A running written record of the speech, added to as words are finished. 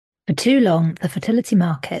For too long, the fertility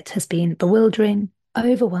market has been bewildering,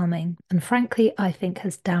 overwhelming, and frankly, I think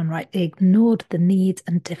has downright ignored the needs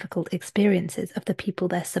and difficult experiences of the people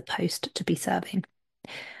they're supposed to be serving.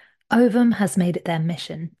 Ovum has made it their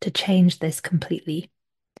mission to change this completely.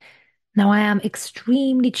 Now, I am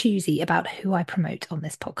extremely choosy about who I promote on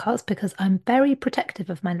this podcast because I'm very protective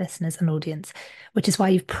of my listeners and audience, which is why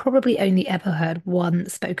you've probably only ever heard one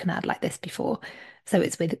spoken ad like this before. So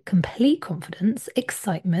it's with complete confidence,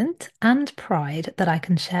 excitement, and pride that I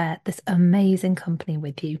can share this amazing company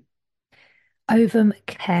with you. Ovum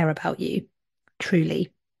care about you,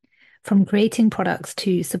 truly. From creating products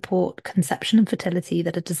to support conception and fertility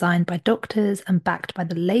that are designed by doctors and backed by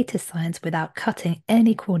the latest science without cutting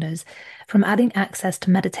any corners, from adding access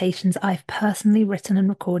to meditations I've personally written and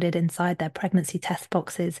recorded inside their pregnancy test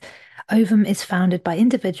boxes, Ovum is founded by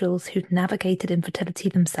individuals who'd navigated infertility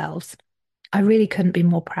themselves. I really couldn't be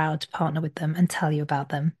more proud to partner with them and tell you about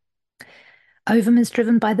them. Ovum is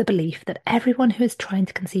driven by the belief that everyone who is trying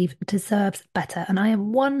to conceive deserves better, and I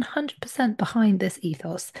am 100% behind this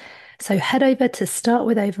ethos. So head over to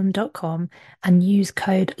startwithovum.com and use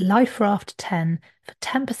code LifeRaft10 for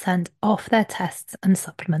 10% off their tests and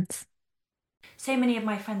supplements. So many of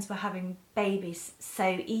my friends were having babies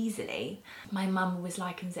so easily. My mum always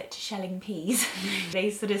likens it to shelling peas. They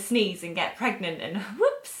sort of sneeze and get pregnant and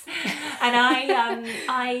whoops. And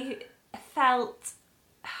I felt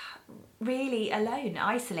really alone,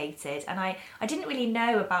 isolated, and I didn't really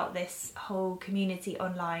know about this whole community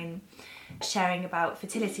online sharing about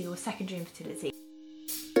fertility or secondary infertility.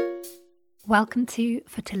 Welcome to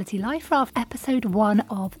Fertility Life Raft, episode 1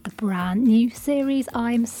 of the brand new series.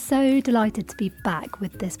 I'm so delighted to be back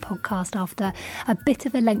with this podcast after a bit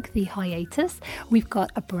of a lengthy hiatus. We've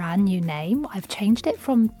got a brand new name. I've changed it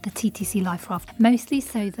from the TTC Life Raft, mostly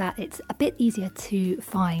so that it's a bit easier to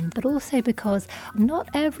find, but also because not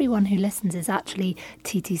everyone who listens is actually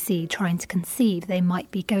TTC trying to conceive. They might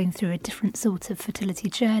be going through a different sort of fertility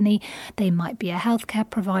journey. They might be a healthcare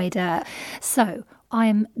provider. So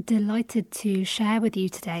I'm delighted to share with you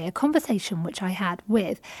today a conversation which I had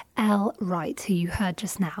with Elle Wright, who you heard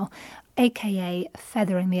just now, aka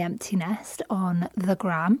Feathering the Empty Nest on the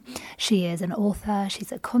gram. She is an author,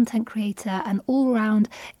 she's a content creator, an all-round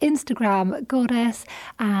Instagram goddess,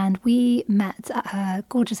 and we met at her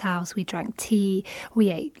gorgeous house. We drank tea,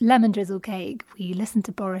 we ate lemon drizzle cake, we listened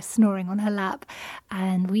to Boris snoring on her lap,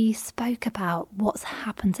 and we spoke about what's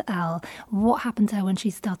happened to Elle, what happened to her when she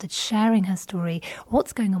started sharing her story,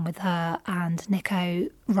 what's going on with her and Nico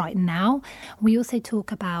right now. We also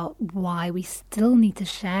talk about why we still need to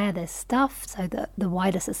share this stuff so that the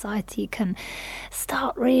wider society can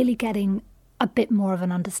start really getting a bit more of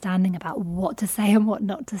an understanding about what to say and what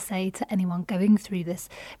not to say to anyone going through this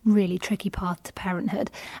really tricky path to parenthood,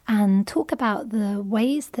 and talk about the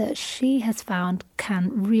ways that she has found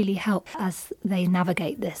can really help as they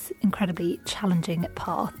navigate this incredibly challenging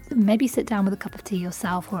path. Maybe sit down with a cup of tea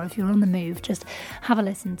yourself, or if you're on the move, just have a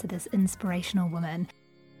listen to this inspirational woman.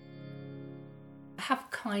 I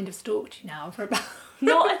have kind of stalked you now for about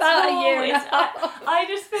Not about at a all. year and a half. I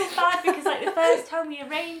just feel bad because like the first time we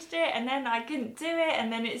arranged it and then I couldn't do it,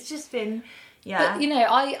 and then it's just been, yeah. But you know,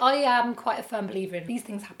 I am quite a firm believer in these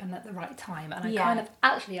things happen at the right time, and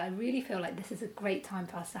I really feel like this is a great time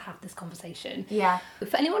for us to have this conversation. Yeah.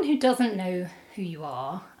 For anyone who doesn't know who you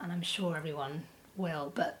are, and I'm sure everyone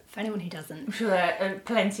will, but for anyone who doesn't, I'm sure there are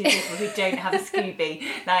plenty of people who don't have a Scooby.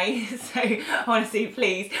 Like, so honestly,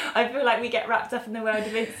 please, I feel like we get wrapped up in the world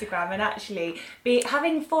of Instagram, and actually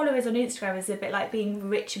having followers on Instagram is a bit like being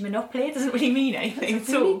rich in Monopoly. It doesn't really mean anything That's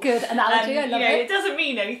a really good analogy. I love it. It doesn't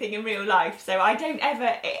mean anything in real life, so I don't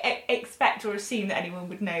ever expect or assume that anyone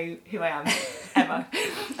would know who I am, ever.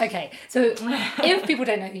 Okay, so if people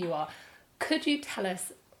don't know who you are, could you tell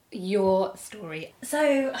us your story?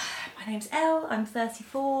 So, my name's Elle, I'm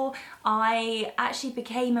 34. I actually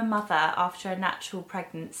became a mother after a natural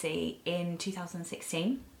pregnancy in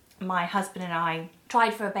 2016. My husband and I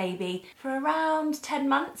tried for a baby for around 10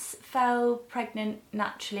 months, fell pregnant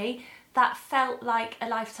naturally. That felt like a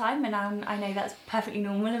lifetime, and I know that's perfectly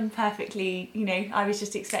normal and perfectly, I was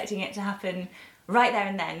just expecting it to happen right there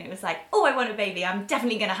and then. It was like, oh, I want a baby, I'm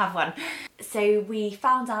definitely going to have one. So we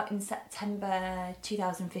found out in September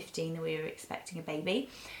 2015 that we were expecting a baby,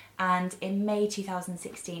 and in May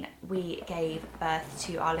 2016 we gave birth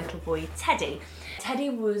to our little boy Teddy. Teddy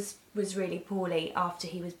was really poorly after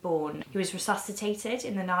he was born. He was resuscitated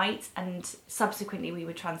in the night, and subsequently we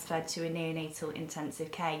were transferred to a neonatal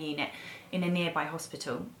intensive care unit in a nearby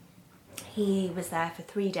hospital. He was there for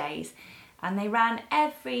 3 days, and they ran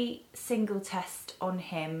every single test on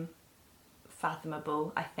him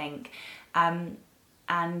fathomable, I think.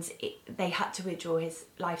 and they had to withdraw his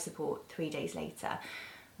life support 3 days later,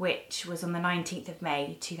 which was on the 19th of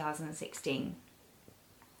May 2016.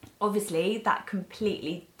 Obviously, that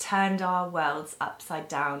completely turned our worlds upside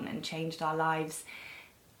down and changed our lives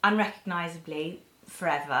unrecognisably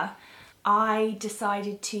forever. I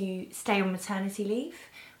decided to stay on maternity leave.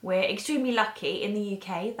 We're extremely lucky in the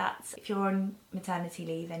UK that if you're on maternity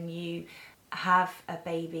leave and you have a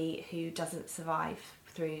baby who doesn't survive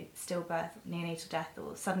through stillbirth, neonatal death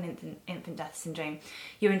or sudden infant death syndrome,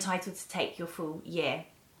 you're entitled to take your full year,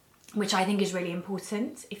 which I think is really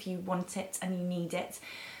important if you want it and you need it.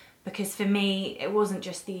 Because for me, it wasn't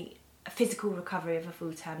just the physical recovery of a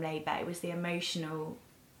full-term labour, it was the emotional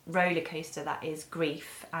roller coaster that is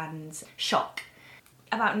grief and shock.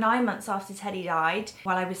 About 9 months after Teddy died,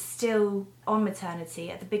 while I was still on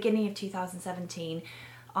maternity, at the beginning of 2017,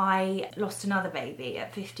 I lost another baby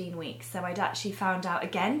at 15 weeks. So I'd actually found out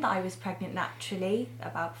again that I was pregnant naturally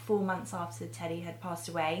about 4 months after Teddy had passed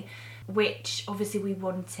away, which obviously we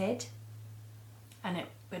wanted,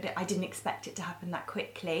 but I didn't expect it to happen that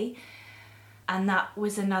quickly. And that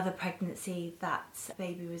was another pregnancy that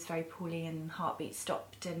baby was very poorly and heartbeat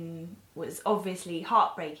stopped and was obviously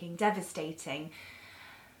heartbreaking, devastating.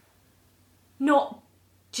 Not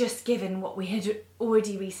just given what we had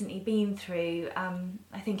already recently been through.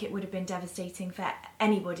 I think it would have been devastating for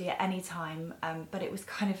anybody at any time, but it was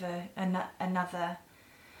kind of another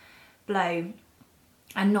blow.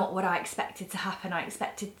 And not what I expected to happen. I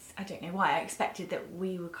don't know why, I expected that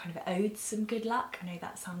we were kind of owed some good luck. I know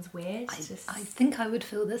that sounds weird. I think I would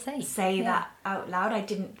feel the same. Say that out loud. I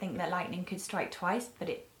didn't think that lightning could strike twice, but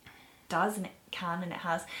it does, and it can, and it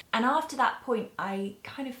has. And after that point, I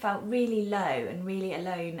kind of felt really low and really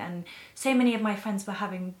alone, and so many of my friends were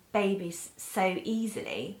having babies so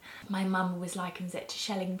easily. My mum always likens it to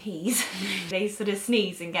shelling peas. They sort of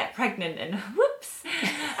sneeze and get pregnant and whoops.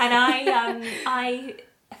 And I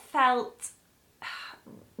felt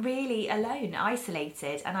really alone,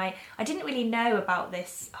 isolated, and I didn't really know about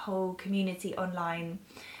this whole community online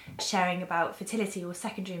sharing about fertility or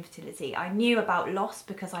secondary infertility. I knew about loss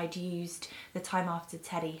because I'd used the time after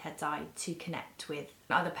Teddy had died to connect with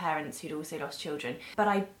other parents who'd also lost children, but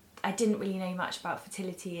I didn't really know much about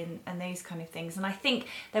fertility and those kind of things. And I think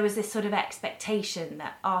there was this sort of expectation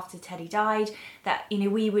that after Teddy died that, you know,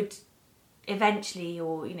 we would eventually,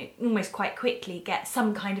 or, you know, almost quite quickly get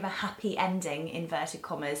some kind of a happy ending, inverted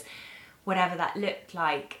commas, whatever that looked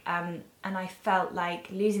like. And I felt like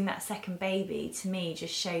losing that second baby to me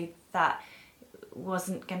just showed that it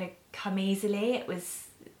wasn't going to come easily. It was,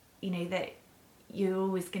 you know, that you're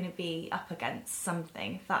always going to be up against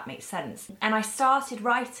something, if that makes sense. And I started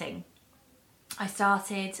writing. I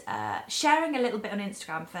started sharing a little bit on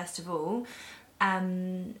Instagram, first of all,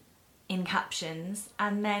 in captions,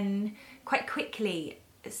 and then quite quickly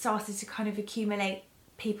it started to kind of accumulate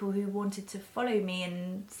people who wanted to follow me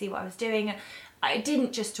and see what I was doing. I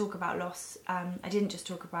didn't just talk about loss, I didn't just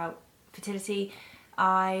talk about fertility.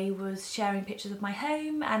 I was sharing pictures of my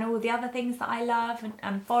home and all the other things that I love,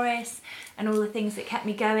 and forests and all the things that kept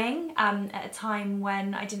me going at a time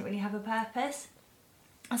when I didn't really have a purpose.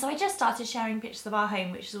 And so I just started sharing pictures of our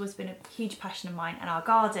home, which has always been a huge passion of mine, and our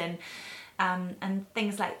garden, and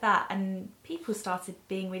things like that. And people started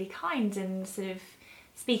being really kind and sort of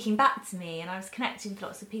speaking back to me, and I was connecting with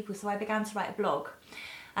lots of people, so I began to write a blog.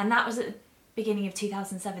 And that was at the beginning of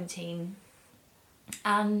 2017.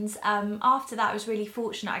 And after that I was really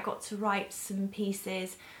fortunate. I got to write some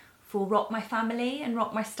pieces for Rock My Family and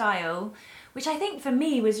Rock My Style, which I think for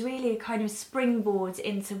me was really a kind of springboard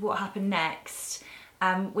into what happened next,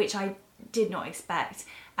 which I did not expect.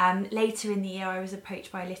 Later in the year I was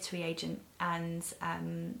approached by a literary agent, and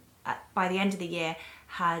by the end of the year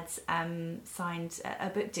had signed a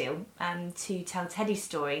book deal to tell Teddy's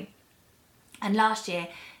story. And last year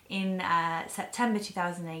in September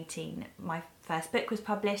 2018 my first book was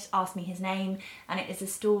published, Ask Me His Name, and it is a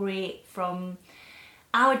story from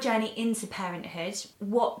our journey into parenthood,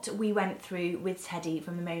 what we went through with Teddy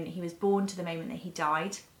from the moment he was born to the moment that he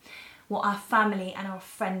died, what our family and our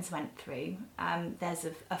friends went through. There's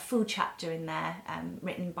a full chapter in there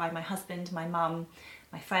written by my husband, my mum,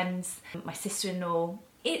 my friends, my sister-in-law.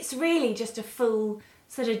 It's really just a full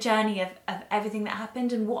sort of journey of everything that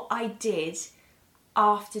happened and what I did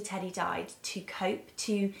after Teddy died to cope,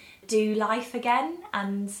 to do life again,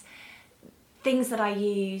 and things that I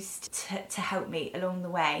used to help me along the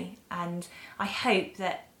way. And I hope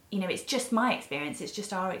that, you know, it's just my experience, it's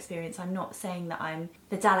just our experience. I'm not saying that I'm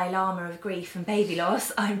the Dalai Lama of grief and baby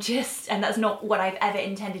loss. I'm just, and that's not what I've ever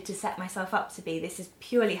intended to set myself up to be. This has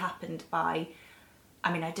purely happened by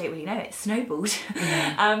I mean, I don't really know, it snowballed.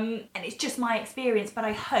 And it's just my experience, but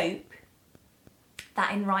I hope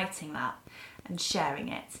that in writing that and sharing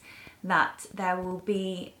it, that there will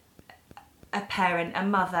be a parent, a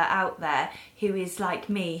mother out there who is like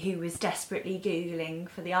me, who was desperately Googling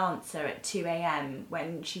for the answer at 2 a.m.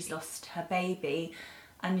 when she's lost her baby,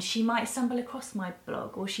 and she might stumble across my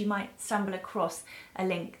blog, or she might stumble across a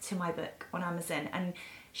link to my book on Amazon, and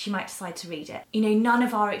she might decide to read it. You know, none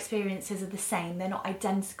of our experiences are the same, they're not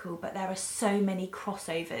identical, but there are so many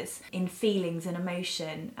crossovers in feelings and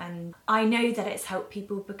emotion. And I know that it's helped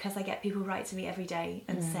people because I get people write to me every day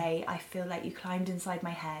and say, I feel like you climbed inside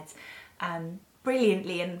my head.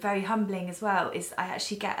 Brilliantly and very humbling as well is I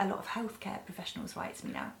actually get a lot of healthcare professionals write to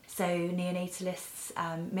me now. So neonatalists,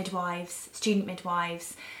 midwives, student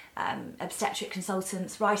midwives, obstetric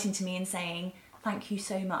consultants writing to me and saying, thank you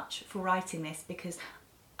so much for writing this, because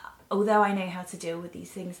although I know how to deal with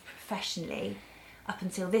these things professionally, up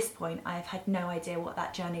until this point I have had no idea what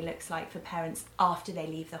that journey looks like for parents after they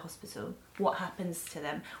leave the hospital. What happens to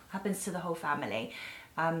them? What happens to the whole family?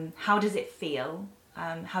 How does it feel?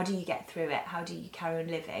 How do you get through it? How do you carry on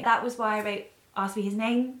living? That was why I wrote Ask Me His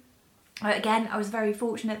Name. Again, I was very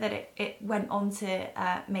fortunate that it went on to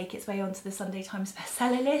make its way onto the Sunday Times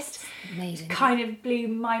bestseller list. Amazing. Kind of blew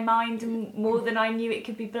my mind more than I knew it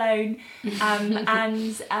could be blown.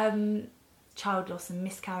 And child loss and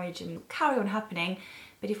miscarriage and carry on happening.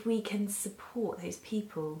 But if we can support those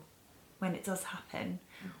people when it does happen,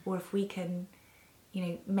 or if we can, you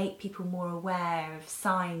know, make people more aware of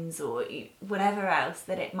signs or whatever else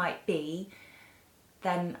that it might be,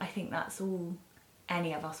 then I think that's all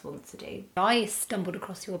any of us want to do. I stumbled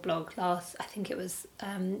across your blog I think it was,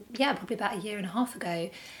 probably about a year and a half ago,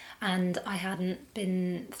 and I hadn't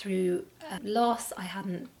been through loss, I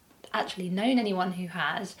hadn't actually known anyone who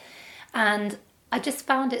had, and I just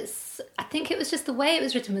found I think it was just the way it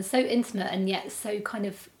was written was so intimate and yet so kind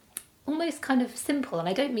of almost kind of simple, and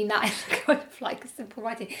I don't mean that as kind of like simple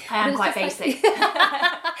writing. I am quite basic.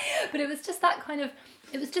 But it was just that kind of,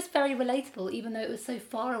 it was just very relatable, even though it was so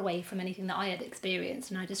far away from anything that I had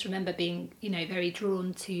experienced. And I just remember being, you know, very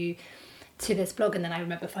drawn to this blog, and then I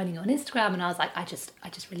remember finding it on Instagram, and I was like, I just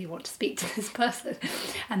really want to speak to this person.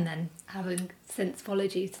 And then having since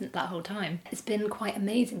followed you since that whole time, it's been quite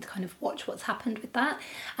amazing to kind of watch what's happened with that.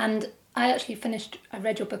 And I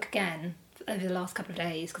read your book again over the last couple of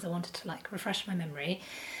days because I wanted to like refresh my memory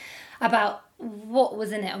about what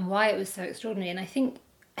was in it and why it was so extraordinary. And I think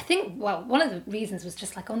well, one of the reasons was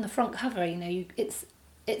just like on the front cover, you know, it's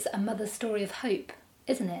a mother's story of hope,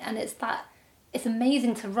 isn't it? And it's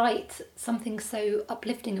amazing to write something so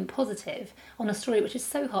uplifting and positive on a story which is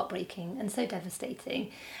so heartbreaking and so devastating.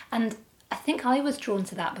 And I think I was drawn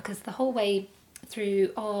to that because the whole way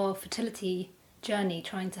through our fertility journey,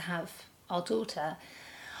 trying to have our daughter,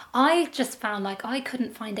 I just found like I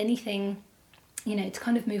couldn't find anything, you know, to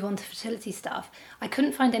kind of move on to fertility stuff. I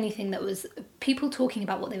couldn't find anything that was people talking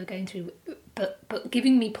about what they were going through, but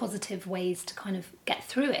giving me positive ways to kind of get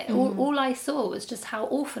through it. All I saw was just how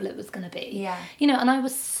awful it was going to be. Yeah. You know, and I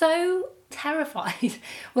was so terrified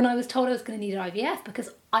when I was told I was going to need an IVF, because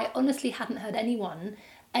I honestly hadn't heard anyone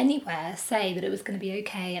anywhere say that it was going to be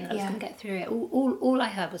okay and I was going to get through it. All I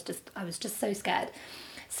heard was I was just so scared.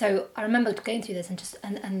 So I remember going through this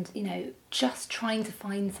and you know, just trying to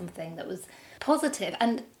find something that was positive.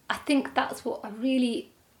 And I think that's what I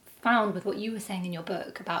really found with what you were saying in your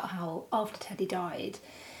book about how after Teddy died,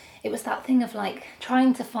 it was that thing of like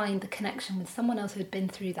trying to find the connection with someone else who had been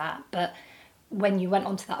through that. But when you went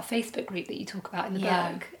onto that Facebook group that you talk about in the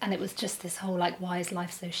book, and it was just this whole like, why is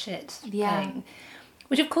life so shit thing.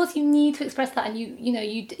 Which of course you need to express that, and you know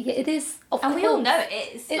it is. Of and course. We all know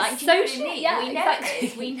it is. It's like, so shit. Yeah, we know exactly. it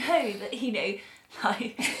is. We know that, you know,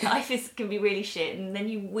 like life can be really shit, and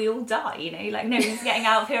then we all die. You know, like no one's getting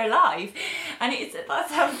out of here alive, and that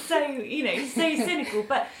sounds so, you know, so cynical.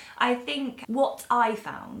 But I think what I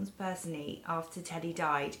found personally after Teddy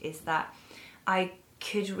died is that I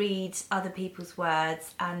could read other people's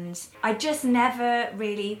words, and I just never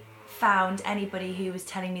really found anybody who was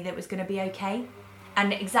telling me that it was going to be okay.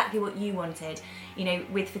 And exactly what you wanted, you know,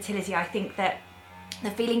 with fertility, I think that the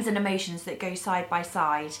feelings and emotions that go side by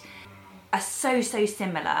side are so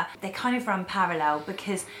similar. They kind of run parallel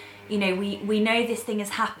because, you know, we know this thing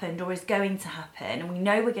has happened or is going to happen, and we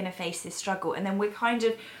know we're going to face this struggle, and then we're kind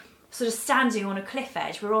of sort of standing on a cliff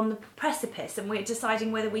edge. We're on the precipice and we're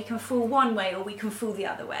deciding whether we can fall one way or we can fall the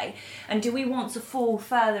other way. And do we want to fall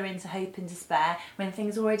further into hope and despair when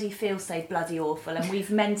things already feel so bloody awful and we've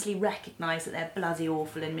mentally recognised that they're bloody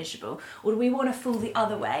awful and miserable? Or do we want to fall the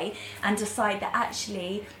other way and decide that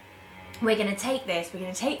actually we're going to take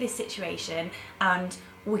this situation, and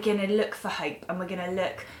we're going to look for hope, and we're going to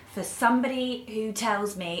look for somebody who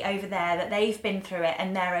tells me over there that they've been through it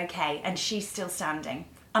and they're okay and she's still standing.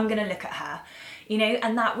 I'm going to look at her, you know,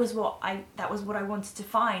 and that was what I wanted to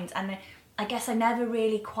find. And I guess I never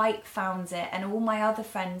really quite found it. And all my other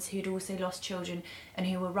friends who'd also lost children and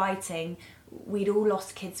who were writing, we'd all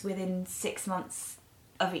lost kids within 6 months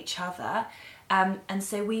of each other. And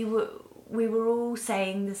so we were all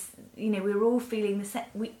saying this, you know, we were all feeling the same.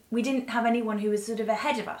 We didn't have anyone who was sort of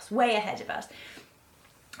ahead of us, way ahead of us.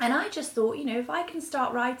 And I just thought, you know, if I can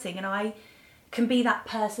start writing and I can be that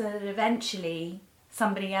person that eventually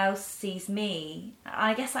somebody else sees me,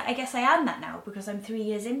 I guess I am that now because I'm 3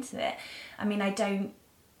 years into it. I mean,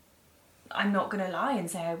 I'm not going to lie and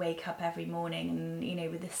say I wake up every morning and, you know,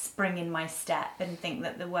 with a spring in my step and think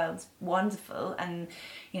that the world's wonderful and,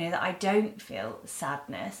 you know, that I don't feel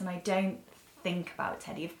sadness and I don't think about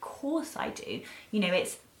Teddy. Of course I do. You know,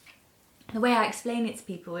 it's the way I explain it to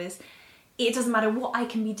people is it doesn't matter what I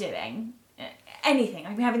can be doing, anything. I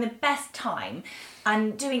can be having the best time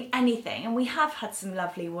and doing anything. And we have had some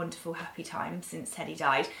lovely, wonderful, happy times since Teddy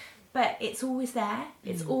died, but it's always there.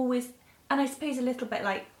 It's always, and I suppose a little bit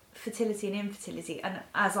like fertility and infertility, and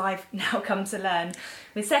as I've now come to learn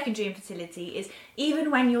with secondary infertility, is even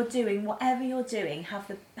when you're doing whatever you're doing,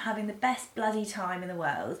 having the best bloody time in the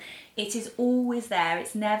world, it is always there.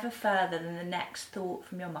 It's never further than the next thought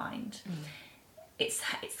from your mind. It's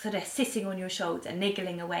sort of sitting on your shoulder,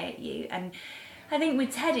 niggling away at you. And I think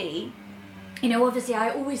with Teddy, you know, obviously I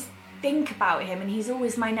always think about him and he's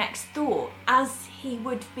always my next thought, as he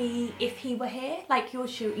would be if he were here. Like you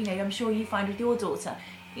know, I'm sure you find with your daughter,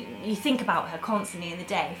 you think about her constantly in the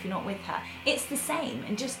day if you're not with her. It's the same,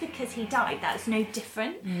 and just because he died, that's no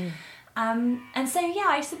different. And so yeah,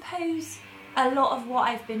 I suppose a lot of what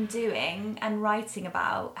I've been doing and writing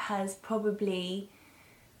about has probably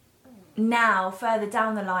now further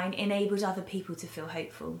down the line enabled other people to feel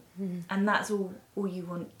hopeful. And that's all you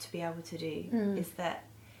want to be able to do, is that,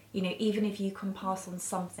 you know, even if you can pass on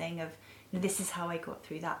something of, you know, this is how I got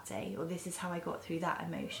through that day, or this is how I got through that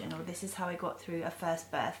emotion, or this is how I got through a first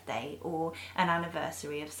birthday or an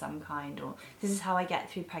anniversary of some kind, or this is how I get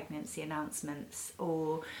through pregnancy announcements,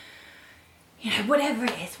 or, you know, whatever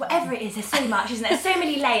it is, there's so much, isn't there? There's so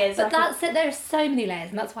many layers. But that's it, there's so many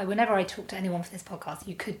layers, and that's why whenever I talk to anyone for this podcast,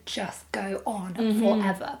 you could just go on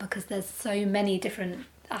forever, because there's so many different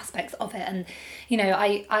aspects of it. And, you know,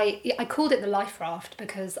 I called it the life raft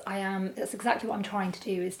because that's exactly what I'm trying to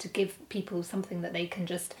do, is to give people something that they can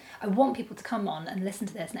just, I want people to come on and listen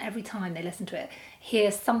to this, and every time they listen to it,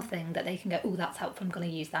 hear something that they can go, oh, that's helpful, I'm going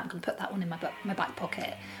to use that, I'm going to put that one in my back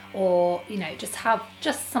pocket, or, you know, just have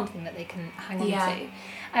just something that they can hang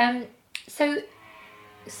on to. So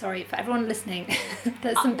sorry for everyone listening.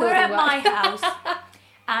 There's some we're at work. my house.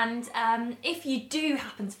 And if you do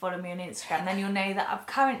happen to follow me on Instagram, then you'll know that I've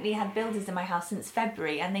currently had builders in my house since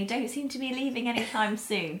February, and they don't seem to be leaving anytime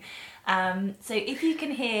soon. So if you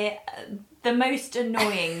can hear the most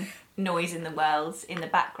annoying noise in the world in the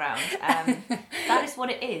background, that is what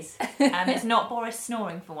it is. It's not Boris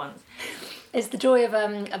snoring for once. It's the joy of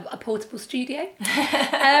a portable studio.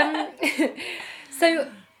 So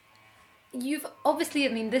you've obviously,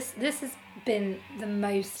 I mean, this has been the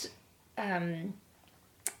most...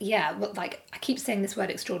 like I keep saying this word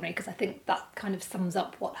extraordinary because I think that kind of sums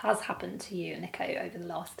up what has happened to you and Nico over the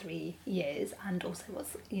last 3 years, and also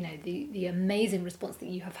what's, you know, the amazing response that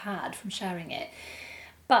you have had from sharing it.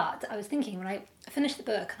 But I was thinking when I finished the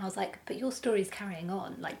book, and I was like, but your story's carrying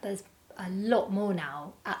on. Like, there's a lot more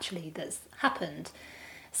now actually that's happened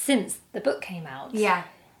since the book came out. Yeah.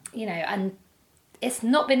 You know, and it's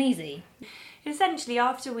not been easy. Essentially,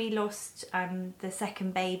 after we lost the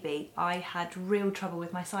second baby, I had real trouble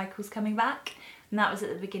with my cycles coming back, and that was at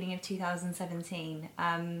the beginning of 2017.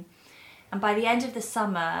 And by the end of the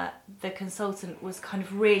summer, the consultant was kind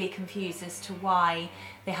of really confused as to why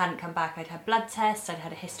they hadn't come back. I'd had blood tests, I'd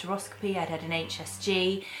had a hysteroscopy, I'd had an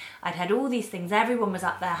HSG, I'd had all these things. Everyone was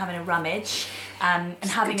up there having a rummage and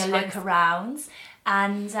having a look around.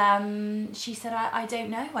 And she said, I don't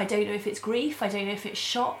know. I don't know if it's grief. I don't know if it's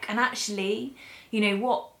shock. And actually, you know,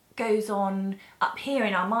 what goes on up here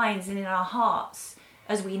in our minds and in our hearts,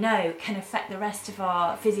 as we know, can affect the rest of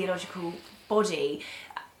our physiological body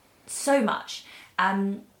so much.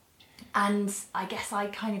 And I guess I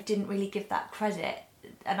kind of didn't really give that credit.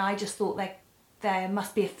 And I just thought there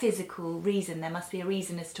must be a physical reason. There must be a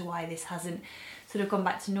reason as to why this hasn't sort of gone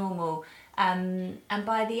back to normal. And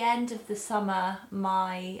by the end of the summer,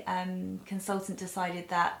 my consultant decided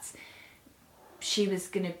that she was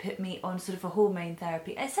going to put me on sort of a hormone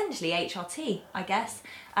therapy, essentially HRT, I guess,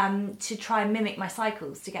 to try and mimic my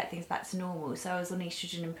cycles to get things back to normal. So I was on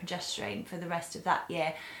estrogen and progesterone for the rest of that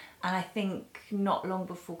year. And I think not long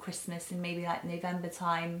before Christmas, in maybe like November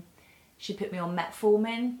time, she put me on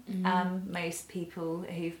metformin. Most people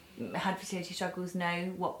who've had fertility struggles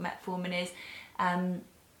know what metformin is.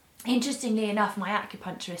 Interestingly enough, my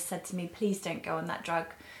acupuncturist said to me, please don't go on that drug,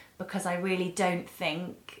 because I really don't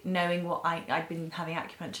think, knowing what I've been having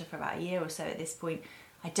acupuncture for about a year or so at this point,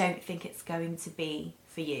 I don't think it's going to be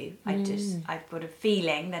for you. I've got a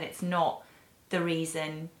feeling that it's not the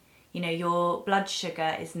reason. You know, your blood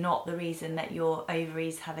sugar is not the reason that your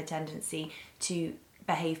ovaries have a tendency to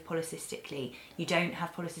behave polycystically. You don't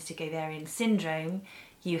have polycystic ovarian syndrome.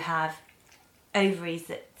 You have ovaries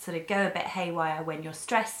that sort of go a bit haywire when you're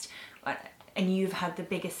stressed, and you've had the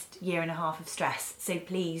biggest year and a half of stress. So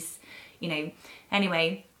please, you know,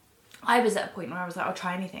 anyway, I was at a point where I was like, I'll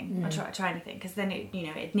try anything. I'll try anything. Because then, it'd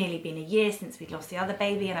nearly been a year since we'd lost the other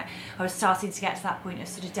baby, and I was starting to get to that point of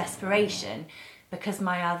sort of desperation, because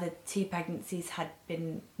my other 2 pregnancies had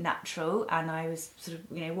been natural, and I was sort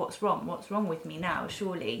of, what's wrong? What's wrong with me now?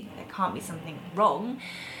 Surely there can't be something wrong.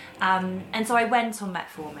 And so I went on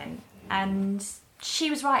metformin, and she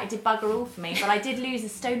was right, it did bugger all for me, but I did lose 1.5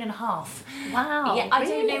 stone. Wow. Yeah, I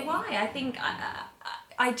really? don't know why. I think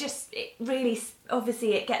it really,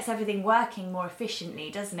 obviously it gets everything working more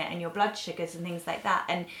efficiently, doesn't it? And your blood sugars and things like that.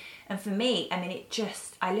 And for me, I mean,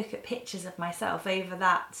 I look at pictures of myself over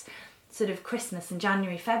that sort of Christmas and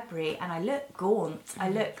January, February, and I look gaunt.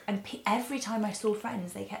 And every time I saw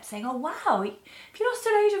friends, they kept saying, oh wow, have you lost a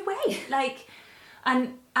load of weight?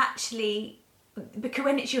 And actually, because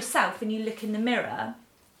when it's yourself and you look in the mirror,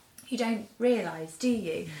 you don't realise, do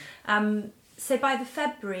you? So by the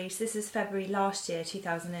February, so this is February last year,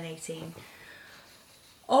 2018,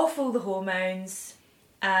 off all the hormones,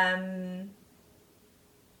 off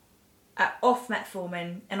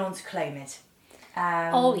metformin and onto Clomid.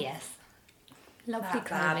 Oh yes, lovely that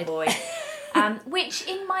bad Clomid. boy. Which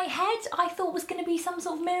in my head I thought was going to be some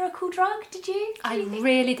sort of miracle drug. Did you? I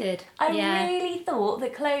really did. I really thought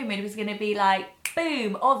that Clomid was going to be like,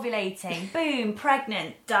 boom, ovulating, boom,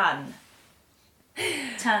 pregnant, done.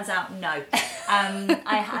 Turns out no.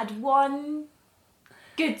 I had one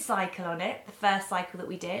good cycle on it, the first cycle that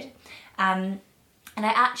we did. And I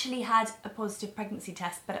actually had a positive pregnancy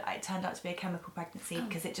test, but it turned out to be a chemical pregnancy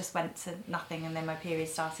because it just went to nothing, and then my period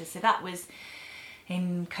started. So that was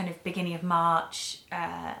in kind of beginning of March,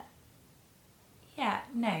 end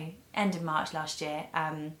of March last year.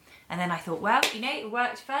 And then I thought, well, it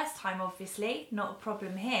worked first time, obviously, not a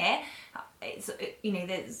problem here.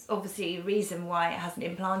 There's obviously a reason why it hasn't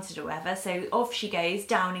implanted or whatever. So off she goes,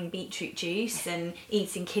 downing beetroot juice and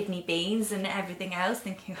eating kidney beans and everything else,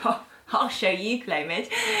 thinking, oh, I'll show you, Clomid.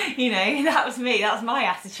 That was me, that was my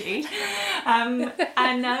attitude. And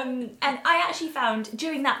I actually found,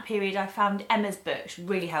 during that period, I found Emma's books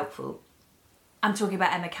really helpful. I'm talking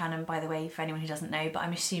about Emma Cannon, by the way, for anyone who doesn't know, but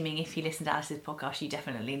I'm assuming if you listen to Alice's podcast, you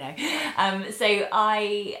definitely know. So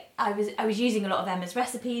I was using a lot of Emma's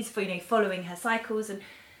recipes for, following her cycles,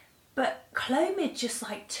 but Clomid just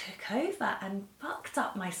took over and fucked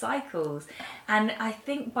up my cycles. And I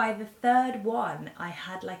think by the third one, I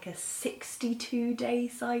had a 62-day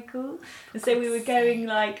cycle. And so we were going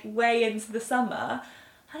way into the summer,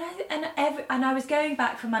 and I was going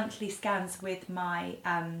back for monthly scans with my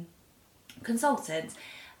consultant,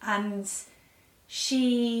 and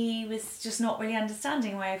she was just not really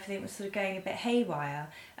understanding why everything was sort of going a bit haywire.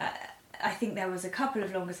 I think there was a couple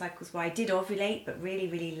of longer cycles where I did ovulate, but really,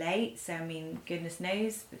 really late. So, I mean, goodness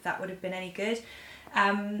knows if that would have been any good.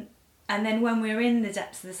 And then when we were in the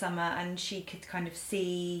depths of the summer and she could kind of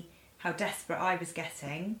see how desperate I was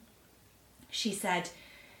getting, she said,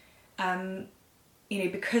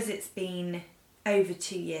 because it's been over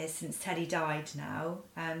 2 years since Teddy died now,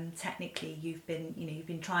 technically you've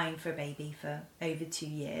been trying for a baby for over 2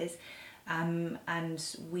 years. And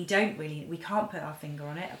we can't put our finger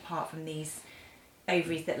on it apart from these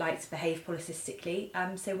ovaries that like to behave polycystically.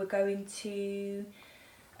 So we're going to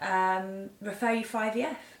refer you for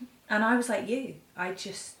IVF. And I was like you. I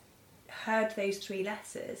just heard those 3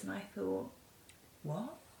 letters and I thought,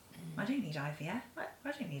 what? I don't need IVF. I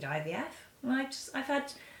don't need IVF. And I've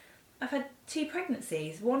had 2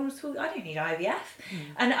 pregnancies. One was I don't need IVF.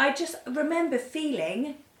 And I just remember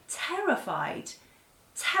feeling terrified,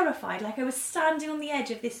 like I was standing on the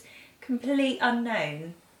edge of this complete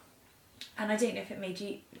unknown. And I don't know if it made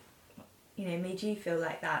you feel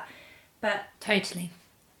like that, but Totally.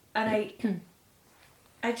 And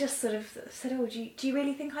I just sort of said, oh, do you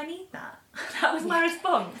really think I need that? That was my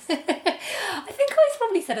response. I I think I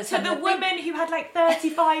probably said a So the woman who had like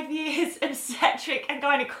 35 years obstetric and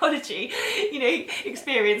gynecology,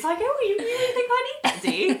 experience, like, oh, you really think I need that,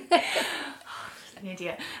 do you? An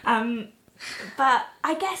idiot. But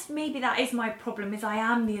I guess maybe that is my problem, is I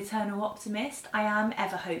am the eternal optimist. I am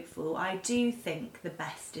ever hopeful. I do think the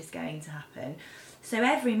best is going to happen. So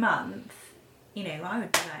every month, I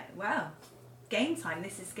would be like, well, game time,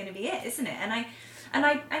 this is going to be it, isn't it? And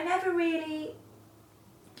I never really,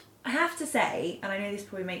 I have to say, and I know this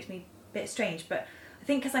probably makes me a bit strange, but I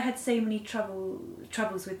think because I had so many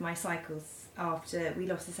troubles with my cycles after we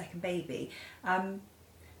lost the second baby,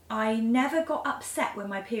 I never got upset when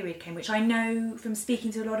my period came, which I know from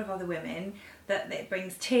speaking to a lot of other women that it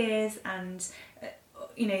brings tears and,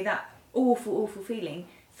 that awful feeling.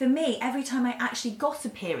 For me, every time I actually got a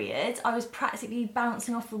period, I was practically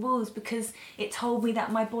bouncing off the walls because it told me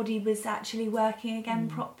that my body was actually working again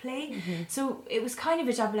properly. Mm-hmm. So it was kind of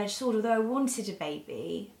a double-edged sword, although I wanted a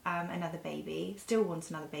baby, another baby, still want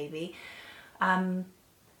another baby. And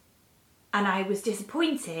I was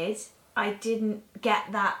disappointed I didn't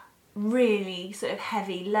get that really sort of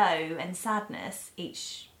heavy low and sadness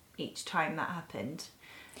each time that happened.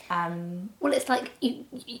 Well, it's like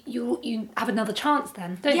you have another chance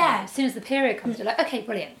then, don't you? As soon as the period comes, you're like, okay,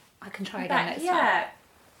 brilliant, I can try again next time. Yeah,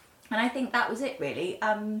 and I think that was it really.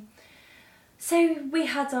 So we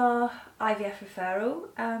had our IVF referral,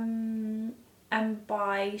 and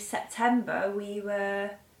by September we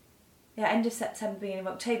were, end of September, beginning of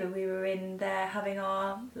October, we were in there having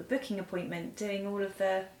our booking appointment, doing all of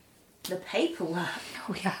the paperwork.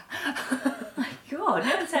 Oh yeah. My God,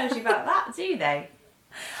 no one tells you about that, do they?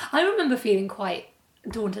 I remember feeling quite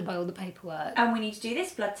daunted by all the paperwork. And we need to do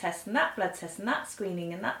this blood test and that blood test and that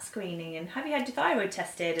screening and have you had your thyroid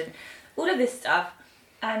tested and all of this stuff.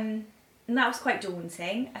 And that was quite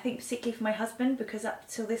daunting, I think, particularly for my husband, because up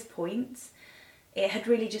till this point it had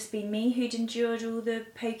really just been me who'd endured all the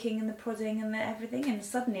poking and the prodding and the everything, and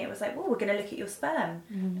suddenly it was like, well, we're going to look at your sperm.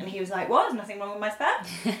 And he was like, what? There's nothing wrong with my sperm.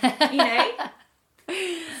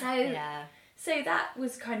 So that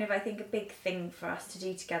was kind of, I think, a big thing for us to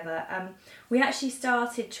do together. We actually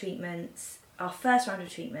started treatments, our first round of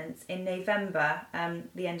treatments, in November,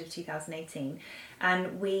 the end of 2018,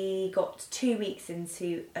 and we got 2 weeks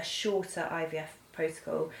into a shorter IVF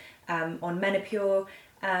protocol on Menopur,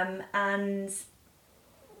 and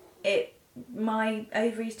my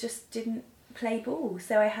ovaries just didn't play ball.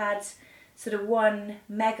 So I had sort of one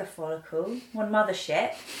mega follicle, one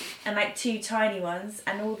mothership, and like two tiny ones,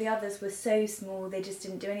 and all the others were so small they just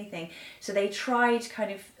didn't do anything. So they tried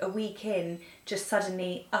kind of a week in, just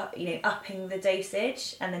suddenly upping the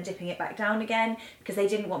dosage and then dipping it back down again, because they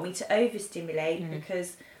didn't want me to overstimulate,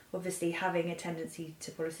 because obviously having a tendency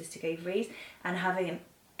to polycystic ovaries and having an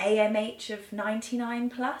AMH of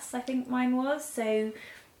 99 plus, I think mine was. So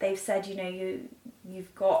they've said,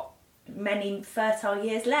 you've got many fertile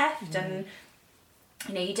years left, and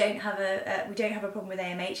you don't have we don't have a problem with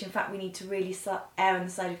AMH. In fact, we need to really err on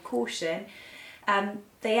the side of caution.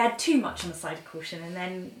 They had too much on the side of caution, and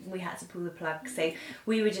then we had to pull the plug. So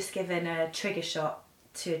we were just given a trigger shot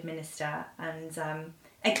to administer, and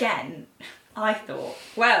again I thought,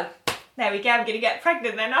 well, there we go, I'm going to get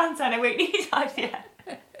pregnant then, aren't I? And I won't need IVF.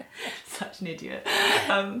 Such an idiot.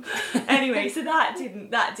 Anyway, so that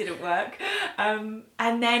didn't work. And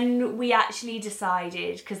then we actually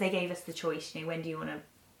decided, because they gave us the choice, when do you want to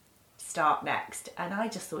start next? And I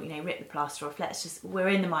just thought, rip the plaster off. We're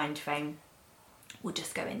in the mind frame. We'll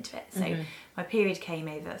just go into it. So my period came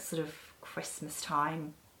over sort of Christmas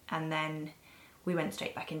time, and then we went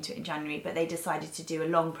straight back into it in January. But they decided to do a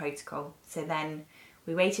long protocol. So then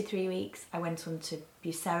we waited 3 weeks. I went on to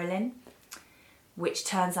buserelin, which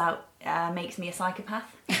turns out makes me a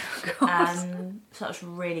psychopath. So that was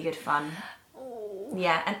really good fun. Oh.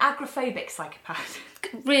 Yeah, an agoraphobic psychopath.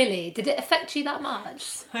 Really? Did it affect you that much?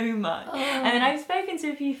 So much. Oh. And then I've spoken to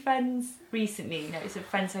a few friends recently, some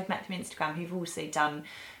friends I've met from Instagram who've also done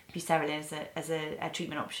buserelin as a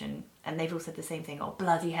treatment option, and they've all said the same thing. Oh,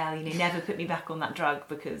 bloody hell, never put me back on that drug,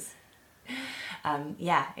 because,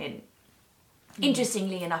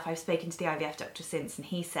 interestingly enough, I've spoken to the IVF doctor since, and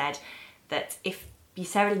he said that if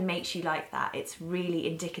buserelin makes you like that, it's really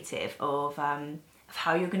indicative of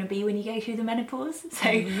how you're going to be when you go through the menopause. So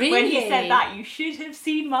really? When he said that, you should have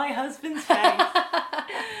seen my husband's face.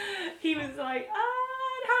 He was like,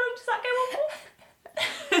 and how long does that go on for?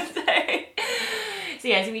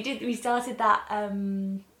 So we started that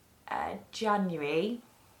January,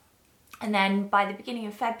 and then by the beginning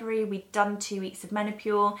of February we'd done 2 weeks of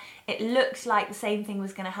Menopur. It looked like the same thing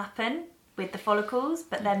was going to happen with the follicles,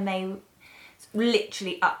 but then they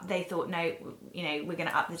literally they thought, no, we're going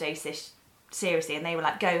to up the dosage seriously. And they were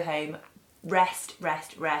like, go home, rest,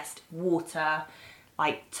 water,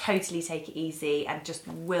 like totally take it easy and just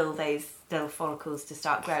will those little follicles to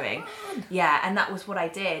start growing. Yeah, and that was what I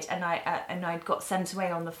did. And I got sent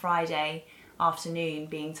away on the Friday afternoon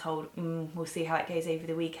being told, we'll see how it goes over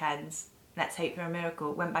the weekends. Let's hope for a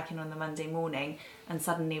miracle. Went back in on the Monday morning and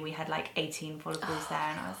suddenly we had like 18 follicles there,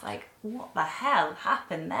 and I was like, what the hell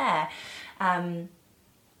happened there?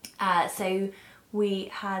 So we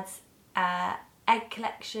had egg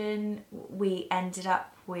collection. We ended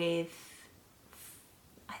up with,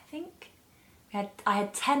 I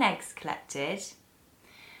had 10 eggs collected,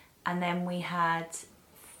 and then we had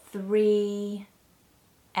 3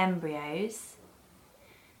 embryos,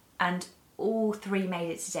 and all 3 made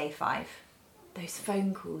it to day 5. Those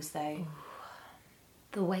phone calls though.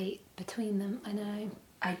 The wait between them, I know.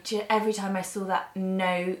 Every time I saw that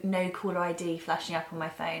no caller ID flashing up on my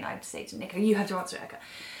phone, I'd say to Nico, you have to answer it, Eka.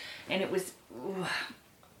 And it was,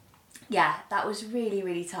 yeah, that was really,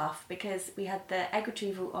 really tough, because we had the egg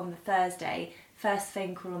retrieval on the Thursday, first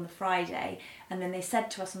phone call on the Friday, and then they said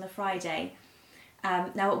to us on the Friday,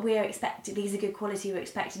 now we're expecting, these are good quality, we're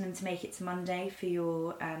expecting them to make it to Monday for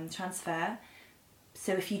your transfer.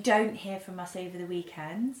 So if you don't hear from us over the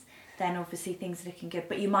weekend, then obviously things are looking good,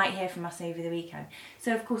 but you might hear from us over the weekend.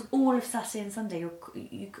 So of course, all of Saturday and Sunday,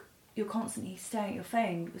 you're constantly staring at your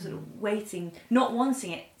phone, sort of waiting, not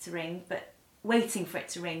wanting it to ring, but waiting for it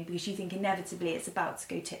to ring, because you think inevitably it's about to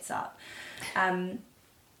go tits up. And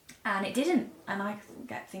it didn't, and I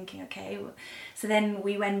kept thinking, okay. So then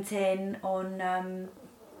we went in on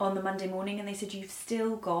the Monday morning, and they said, you've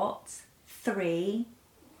still got 3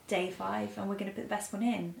 day 5, and we're going to put the best one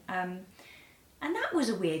in. And that was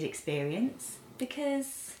a weird experience,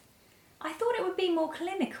 because I thought it would be more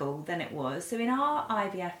clinical than it was. So in our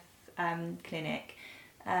IVF clinic,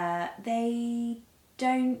 they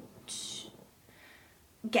don't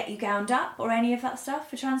get you gowned up or any of that stuff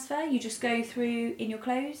for transfer. You just go through in your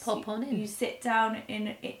clothes. Pop on in. You sit down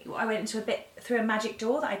I went through a magic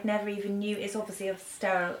door that I'd never even knew. It's obviously a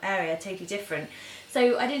sterile area, totally different.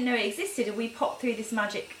 So I didn't know it existed, and we popped through this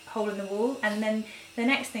magic hole in the wall, and then the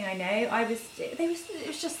next thing I know, it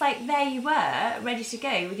was just like, there you were, ready to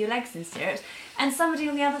go with your legs in stirrups, and somebody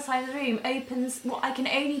on the other side of the room opens what I can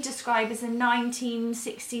only describe as a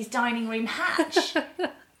 1960s dining room hatch.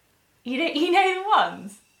 You know the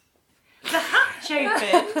ones? The hatch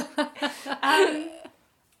opened.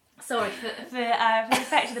 Sorry, for the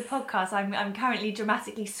effect of the podcast, I'm currently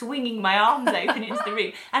dramatically swinging my arms open into the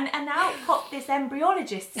room. And out popped this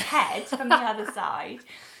embryologist's head from the other side.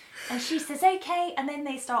 And she says, okay. And then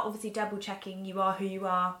they start obviously double checking, you are who you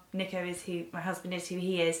are. Nico is who, my husband is who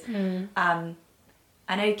he is. And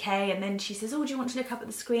okay. And then she says, oh, do you want to look up at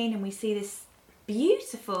the screen? And we see this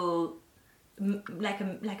beautiful, like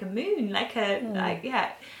a moon,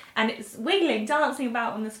 yeah. And it's wiggling, dancing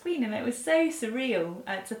about on the screen, and it was so surreal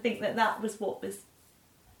to think that was what was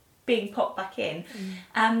being popped back in.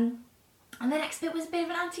 And the next bit was a bit of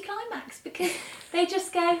an anticlimax, because they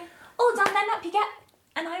just go, all done then, up you get.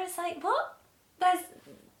 And I was like, what? That's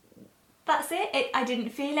it? I didn't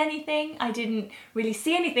feel anything. I didn't really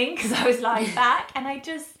see anything because I was lying back, and I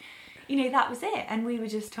just, that was it. And we were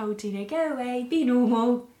just told to, go away, be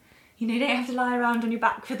normal. You don't have to lie around on your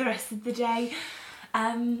back for the rest of the day.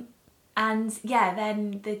 And yeah,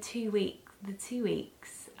 then the 2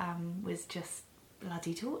 weeks was just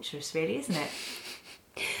bloody torturous, really, isn't it?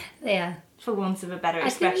 Yeah. For want of a better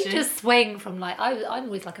expression. I think you just swing from I'm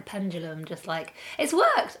always like a pendulum, just like, it's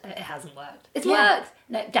worked. It hasn't worked. It's worked.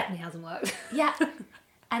 No, it definitely hasn't worked. Yeah.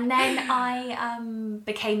 And then I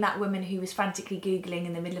became that woman who was frantically Googling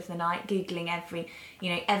in the middle of the night, Googling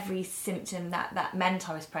every symptom that meant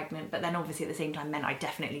I was pregnant, but then obviously at the same time meant I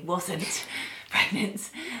definitely wasn't pregnant.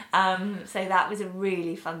 So that was a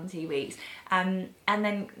really fun 2 weeks. And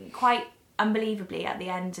then quite unbelievably, at the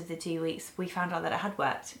end of the 2 weeks, we found out that it had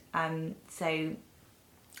worked. So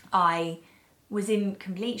I was in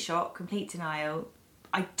complete shock, complete denial.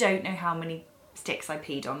 I don't know how many sticks I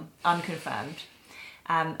peed on, unconfirmed.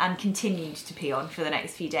 And continued to pee on for the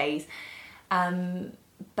next few days. But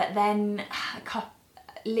then,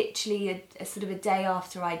 literally a sort of a day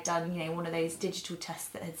after I'd done, one of those digital tests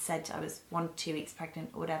that had said I was 1 to 2 weeks pregnant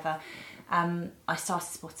or whatever, I started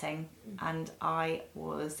spotting, and I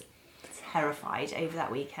was terrified over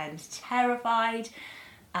that weekend. Terrified.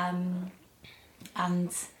 And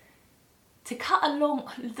to cut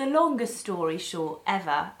the longest story short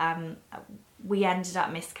ever, we ended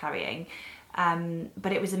up miscarrying.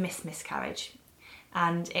 But it was a miscarriage,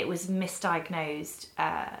 and it was misdiagnosed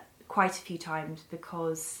quite a few times,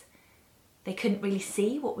 because they couldn't really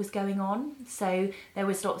see what was going on. So there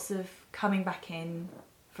was lots of coming back in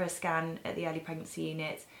for a scan at the early pregnancy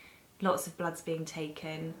unit, lots of bloods being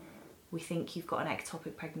taken. We think you've got an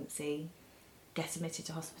ectopic pregnancy, get admitted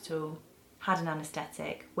to hospital, had an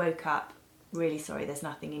anaesthetic, woke up, really sorry, there's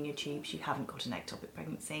nothing in your tubes, you haven't got an ectopic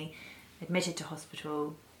pregnancy, admitted to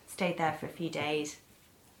hospital, stayed there for a few days,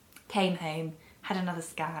 came home, had another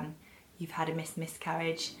scan, you've had a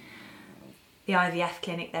miscarriage. The IVF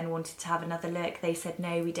clinic then wanted to have another look. They said,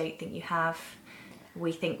 no, we don't think you have.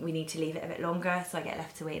 We think we need to leave it a bit longer. So I get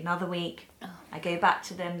left to wait another week. Oh. I go back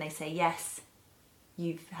to them. They say, yes,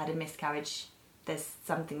 you've had a miscarriage. There's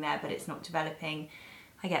something there, but it's not developing.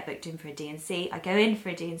 I get booked in for a D&C. I go in for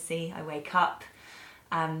a D&C. I wake up.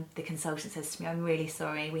 The consultant says to me, I'm really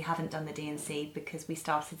sorry, we haven't done the D&C because we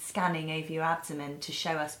started scanning over your abdomen to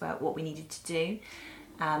show us what we needed to do.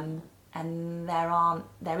 And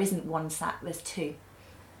there isn't one sac, there's two.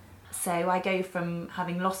 So I go from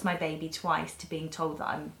having lost my baby twice to being told that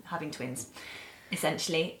I'm having twins,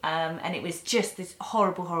 essentially. And it was just this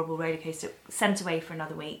horrible, horrible roller coaster. Sent away for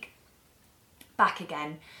another week, back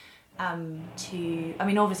again.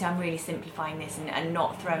 Obviously I'm really simplifying this and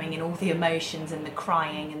not throwing in all the emotions and the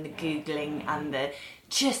crying and the Googling and the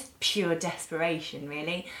just pure desperation,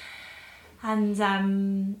 really.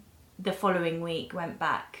 And the following week went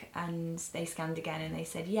back and they scanned again and they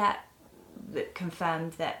said, that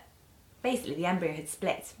confirmed that basically the embryo had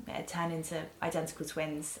split. It had turned into identical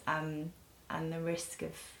twins, and the risk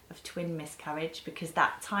of twin miscarriage, because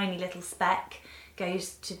that tiny little speck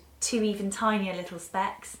goes to two even tinier little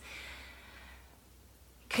specks.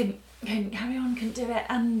 Couldn't carry on, couldn't do it.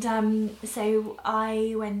 And so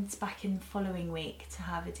I went back in the following week to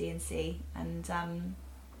have a D&C, and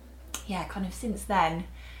kind of since then,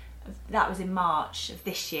 that was in March of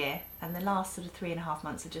this year, and the last sort of 3.5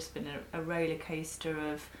 months have just been a roller coaster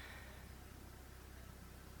of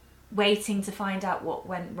waiting to find out what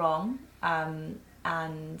went wrong, and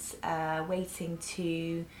waiting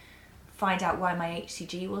to find out why my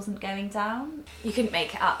HCG wasn't going down. You couldn't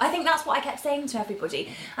make it up. I think that's what I kept saying to everybody,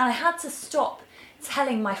 and I had to stop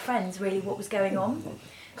telling my friends really what was going on,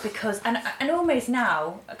 because and almost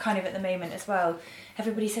now, kind of at the moment as well,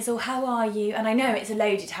 everybody says, oh, how are you? And I know it's a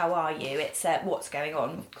loaded how are you, it's a what's going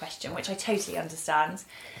on question, which I totally understand.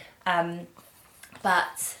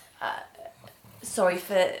 But sorry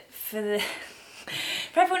for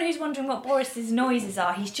everyone who's wondering what Boris's noises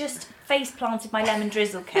are, he's just face planted my lemon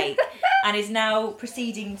drizzle cake and is now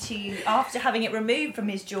proceeding to, after having it removed from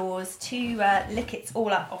his jaws, to lick it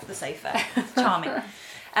all up off the sofa. It's charming.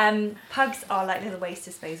 Pugs are like little waste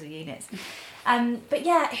disposal units. But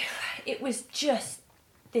yeah, it was just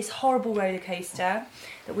this horrible roller coaster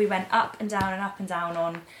that we went up and down and up and down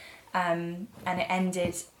on, and it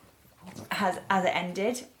ended as it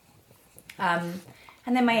ended.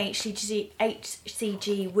 And then my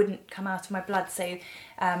HCG wouldn't come out of my blood, so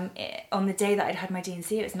on the day that I'd had my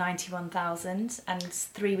D&C it was 91,000, and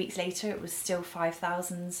 3 weeks later it was still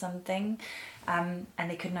 5,000 something, and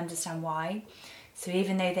they couldn't understand why. So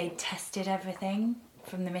even though they'd tested everything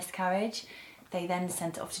from the miscarriage, they then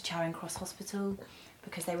sent it off to Charing Cross Hospital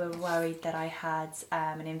because they were worried that I had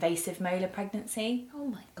an invasive molar pregnancy. Oh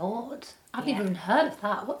my God, I've never even heard of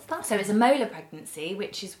that. What's that? So it's a molar pregnancy,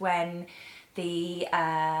 which is when there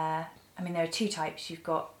are two types. You've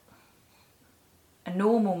got a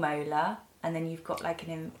normal molar, and then you've got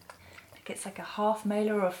it's like a half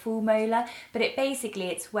molar or a full molar. But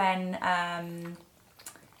it's when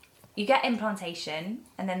you get implantation,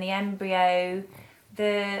 and then the embryo,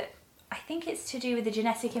 I think it's to do with the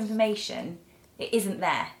genetic information. It isn't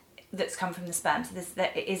there that's come from the sperm, so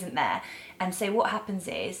it isn't there. And so what happens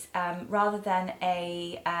is, rather than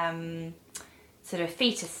a sort of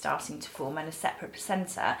fetus starting to form and a separate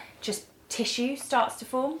placenta, just tissue starts to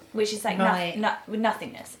form, which is like with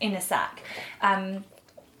nothingness in a sac. And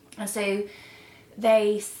so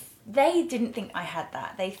they didn't think I had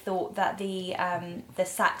that. They thought that the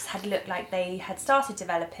sacs had looked like they had started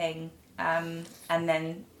developing, and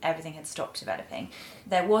then everything had stopped developing.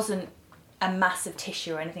 There wasn't a massive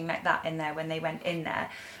tissue or anything like that in there when they went in there,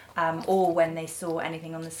 or when they saw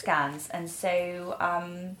anything on the scans. And so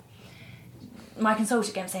my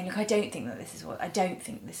consultant kept saying, look, I don't think this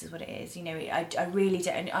is what it is. You know, I really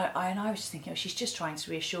don't. And I was just thinking, she's just trying to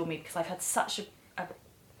reassure me, because I've had such a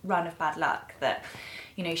run of bad luck that,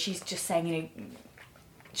 you know, she's just saying, you know,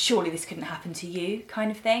 surely this couldn't happen to you, kind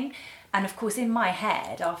of thing. And of course, in my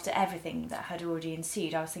head, after everything that had already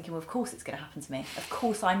ensued, I was thinking, well, of course it's going to happen to me. Of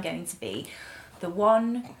course I'm going to be the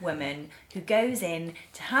one woman who goes in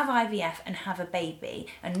to have IVF and have a baby,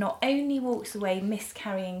 and not only walks away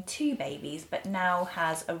miscarrying 2 babies, but now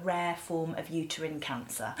has a rare form of uterine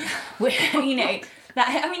cancer. You know,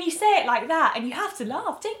 that, I mean, you say it like that and you have to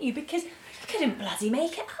laugh, don't you? Because you couldn't bloody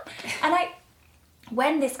make it up. And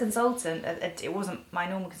when this consultant, it wasn't my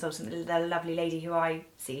normal consultant, the lovely lady who I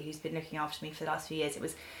see, who's been looking after me for the last few years, it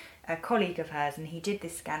was a colleague of hers, and he did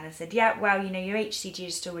this scan and said, yeah, well, you know, your HCG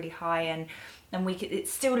is still really high, and it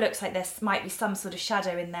still looks like there might be some sort of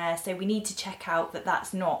shadow in there, so we need to check out that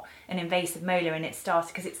that's not an invasive molar, and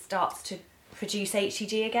because it starts to produce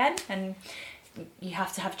HCG again, and you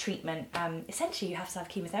have to have treatment. Essentially, you have to have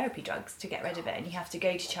chemotherapy drugs to get rid of it, and you have to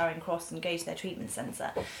go to Charing Cross and go to their treatment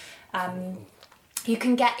centre. You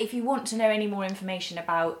can get, if you want to know any more information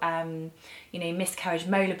about, you know, miscarriage,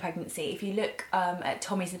 molar pregnancy, if you look at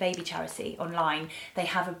Tommy's the Baby charity online, they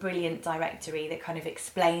have a brilliant directory that kind of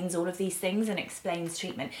explains all of these things and explains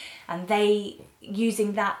treatment. And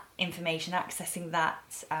using that information, accessing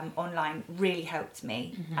that online really helped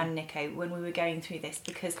me and Nico when we were going through this,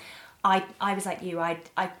 because I was like you,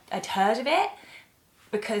 I'd heard of it,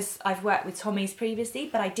 because I've worked with Tommy's previously,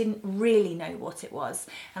 but I didn't really know what it was,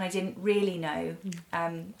 and I didn't really know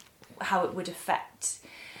how it would affect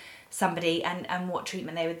somebody and what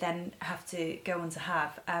treatment they would then have to go on to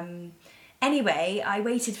have. Anyway, I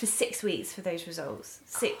waited for 6 weeks for those results,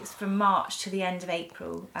 from March to the end of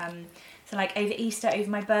April. So like over Easter, over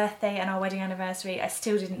my birthday and our wedding anniversary, I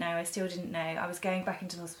still didn't know. I was going back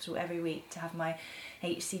into the hospital every week to have my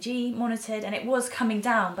HCG monitored, and it was coming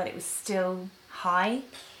down, but it was still high.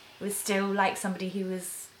 It was still like somebody who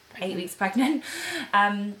was 8 weeks pregnant.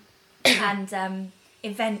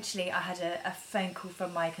 Eventually I had a phone call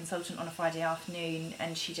from my consultant on a Friday afternoon,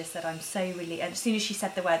 and she just said, I'm so relieved. And as soon as she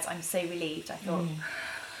said the words, I'm so relieved, I thought,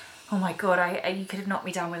 oh my God, you could have knocked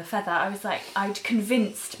me down with a feather. I was like, I'd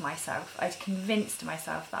convinced myself that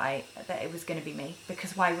that it was going to be me,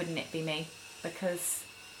 because why wouldn't it be me? Because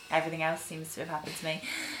everything else seems to have happened to me.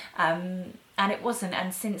 And it wasn't.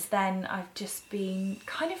 And since then, I've just been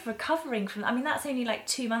kind of recovering from, I mean, that's only like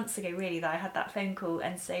 2 months ago, really, that I had that phone call.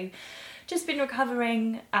 And so just been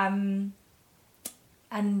recovering and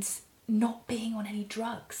not being on any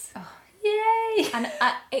drugs. Oh, yay! And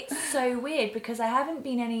it's so weird, because I haven't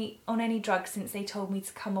been on any drugs since they told me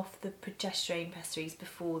to come off the progesterone pessaries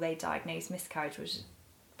before they diagnosed miscarriage, which is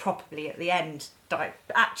properly at the end,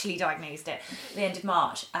 actually diagnosed it at the end of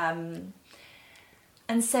March.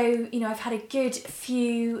 And so, you know, I've had a good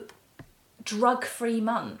few drug-free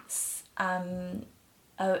months, and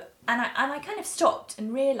I kind of stopped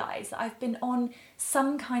and realised that I've been on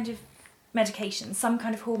some kind of medication, some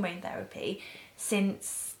kind of hormone therapy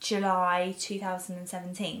since July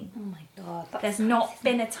 2017. Oh my God. There's not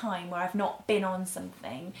been a time where I've not been on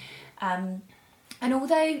something. And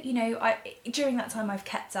although, you know, during that time I've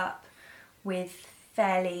kept up with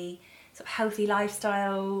fairly sort of healthy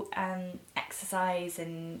lifestyle and exercise,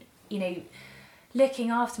 and, you know, looking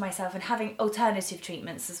after myself and having alternative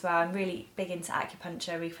treatments as well. I'm really big into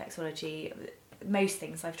acupuncture, reflexology, most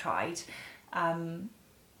things I've tried. And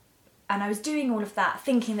I was doing all of that,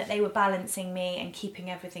 thinking that they were balancing me and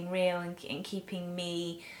keeping everything real and keeping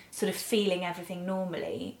me sort of feeling everything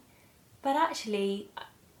normally. But actually,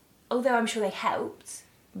 although I'm sure they helped,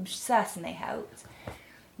 I'm certain they helped,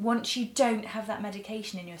 once you don't have that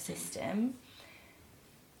medication in your system,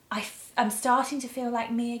 I'm starting to feel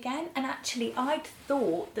like me again. And actually, I'd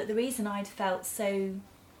thought that the reason I'd felt so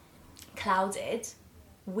clouded,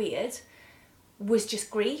 weird, was just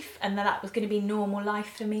grief, and that was going to be normal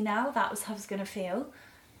life for me now. That was how I was going to feel.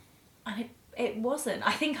 And it wasn't.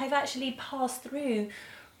 I think I've actually passed through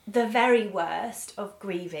the very worst of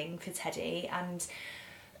grieving for Teddy and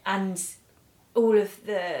all of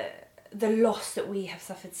the loss that we have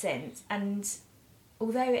suffered since. And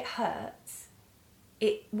although it hurts,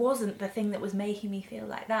 it wasn't the thing that was making me feel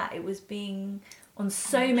like that. It was being on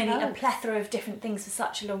a plethora of different things for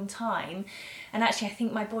such a long time. And actually, I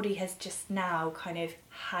think my body has just now kind of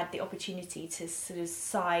had the opportunity to sort of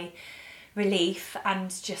sigh relief and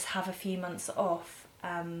just have a few months off.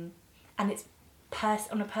 And it's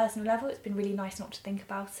on a personal level, it's been really nice not to think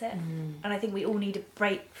about it. And I think we all need a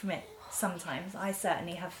break from it sometimes. I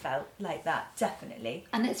certainly have felt like that, definitely.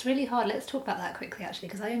 And it's really hard. Let's talk about that quickly, actually,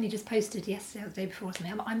 because I only just posted yesterday or the day before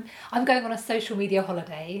something. I'm going on a social media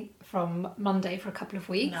holiday from Monday for a couple of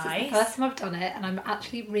weeks. Nice. It's the first time I've done it, and I'm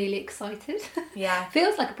actually really excited. Yeah.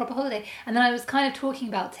 Feels like a proper holiday. And then I was kind of talking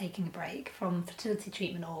about taking a break from fertility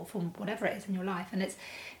treatment or from whatever it is in your life, and it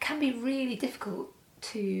can be really difficult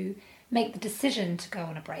to make the decision to go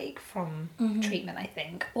on a break from treatment, I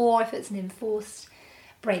think, or if it's an enforced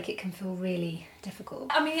break, it can feel really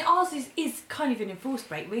difficult. I mean, ours is kind of an enforced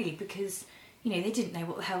break, really, because, you know, they didn't know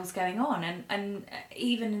what the hell's going on. And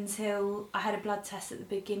even until I had a blood test at the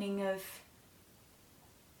beginning of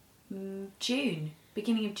June,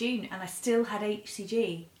 and I still had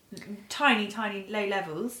HCG. Tiny low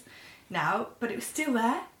levels now, but it was still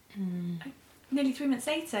there. Nearly 3 months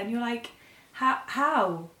later, and you're like,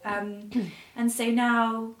 how? And so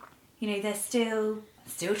now, you know, they're still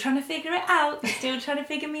trying to figure it out. They're still trying to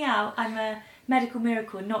figure me out. I'm a medical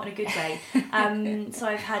miracle, not in a good way. So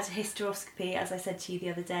I've had a hysteroscopy, as I said to you the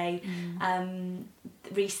other day,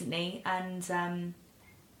 recently, and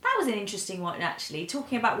that was an interesting one, actually,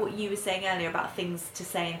 talking about what you were saying earlier about things to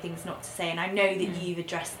say and things not to say. And I know that you've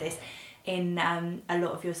addressed this in a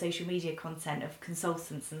lot of your social media content of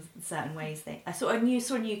consultants and certain ways. I saw a new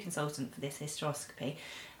consultant for this hysteroscopy,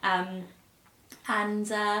 and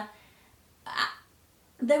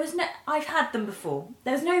there was no. I've had them before.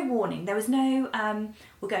 There was no warning. There was no.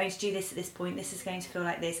 We're going to do this at this point. This is going to feel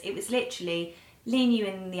like this. It was literally lean you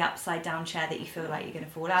in the upside down chair that you feel like you're going to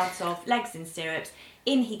fall out of. Legs in stirrups.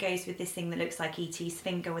 In he goes with this thing that looks like E.T.'s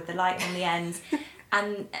finger with the light on the end.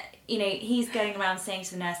 And, you know, he's going around saying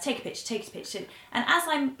to the nurse, take a picture. And as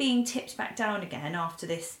I'm being tipped back down again after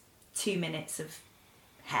this 2 minutes of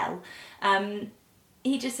hell,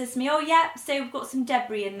 he just says to me, oh, yeah, so we've got some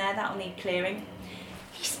debris in there, that'll need clearing.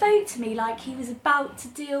 He spoke to me like he was about to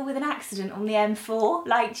deal with an accident on the M4.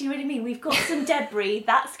 Like, do you know what I mean? We've got some debris,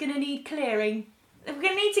 that's going to need clearing. We're going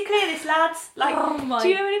to need to clear this, lads. Like, do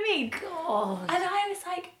you know what I mean? God. And I was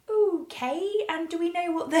like, okay, and do we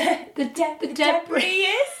know what the debris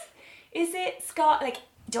is? Is it scar? Like,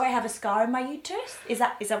 do I have a scar in my uterus? Is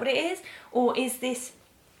that what it is? Or is this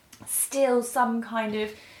still some kind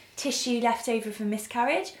of tissue left over from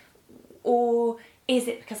miscarriage? Or is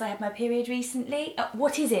it because I had my period recently?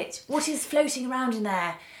 What is it? What is floating around in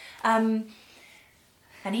there?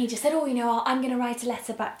 And he just said, oh, you know, I'm going to write a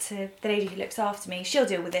letter back to the lady who looks after me. She'll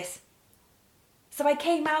deal with this. So I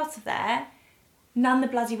came out of there none the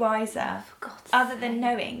bloody wiser, other than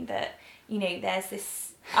knowing that, you know, there's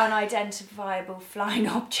this unidentifiable flying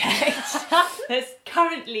object that's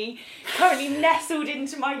currently nestled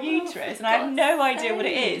into my uterus, and I have no idea what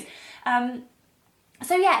it is.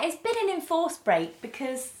 So yeah, it's been an enforced break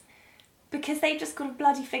because they've just got to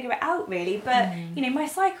bloody figure it out, really. But you know, my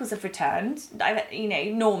cycles have returned, you know,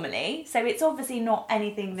 normally, so it's obviously not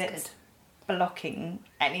anything that's blocking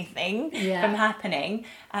anything from happening.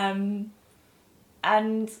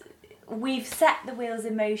 And we've set the wheels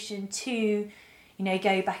in motion to, you know,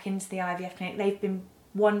 go back into the IVF clinic. They've been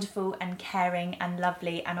wonderful and caring and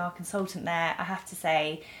lovely, and our consultant there, I have to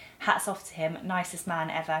say, hats off to him, nicest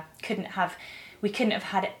man ever. We couldn't have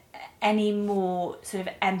had any more sort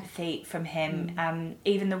of empathy from him.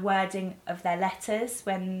 Even the wording of their letters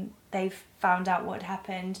when they've found out what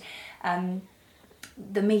happened,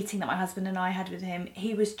 the meeting that my husband and I had with him,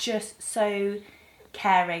 he was just so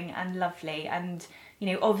caring and lovely. And, you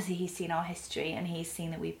know, obviously he's seen our history and he's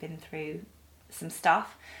seen that we've been through some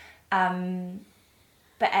stuff.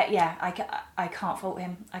 But yeah, I can't fault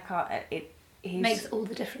him. I can't. It makes all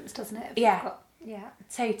the difference, doesn't it? Yeah,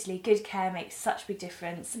 totally. Good care makes such a big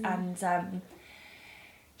difference. And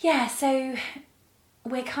yeah, so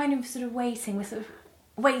we're kind of sort of waiting. We're sort of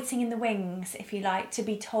waiting in the wings, if you like, to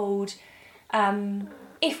be told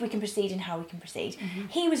if we can proceed and how we can proceed.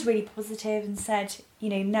 He was really positive and said, you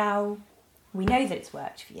know, now we know that it's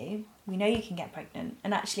worked for you. We know you can get pregnant.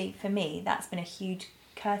 And actually, for me, that's been a huge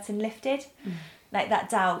curtain lifted. Like, that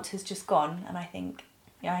doubt has just gone. And I think,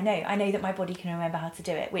 yeah, I know that my body can remember how to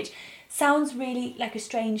do it, which sounds really like a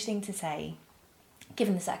strange thing to say,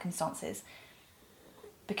 given the circumstances,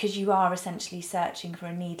 because you are essentially searching for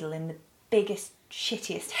a needle in the biggest,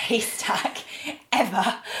 shittiest haystack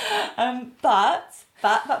ever. But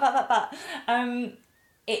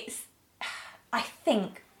it's, I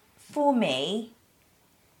think, for me,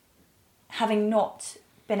 having not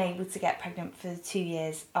been able to get pregnant for 2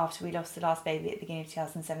 years after we lost the last baby at the beginning of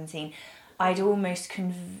 2017, I'd almost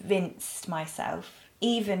convinced myself,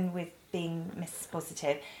 even with being Mrs.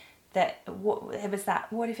 Positive, that what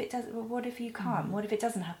if it does? What if you can't? What if it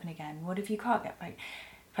doesn't happen again? What if you can't get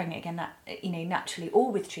pregnant again? That, you know, naturally,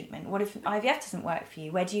 or with treatment. What if IVF doesn't work for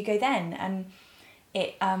you? Where do you go then? And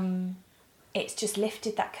it's just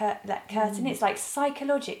lifted that curtain. It's like,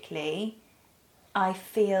 psychologically, I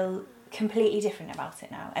feel completely different about it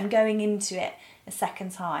now. And going into it a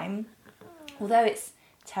second time, although it's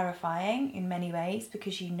terrifying in many ways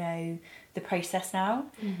because you know the process now,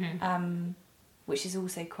 which is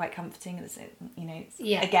also quite comforting. It's, you know, it's,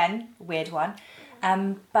 again, a weird one,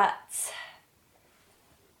 but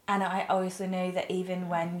And I also know that even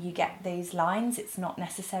when you get those lines, it's not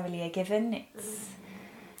necessarily a given. It's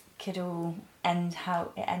could all end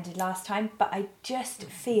how it ended last time. But I just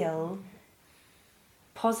feel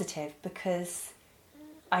positive because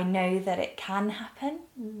I know that it can happen,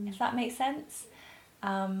 if that makes sense.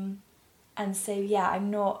 And so, yeah,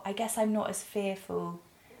 I guess I'm not as fearful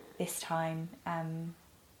this time.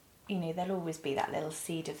 You know, there'll always be that little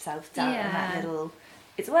seed of self-doubt and that little,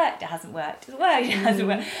 it's worked, it hasn't worked, it's worked, it hasn't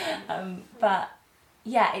worked. But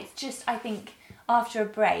yeah, it's just, I think after a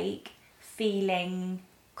break, feeling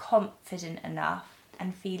confident enough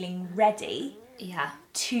and feeling ready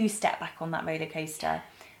to step back on that roller coaster.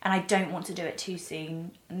 And I don't want to do it too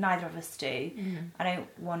soon. Neither of us do. I don't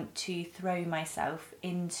want to throw myself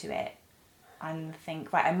into it and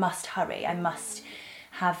think, right, I must hurry. I must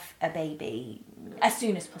have a baby as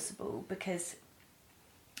soon as possible because,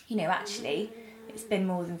 you know, actually, it's been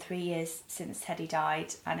more than 3 years since Teddy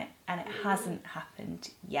died, and it hasn't happened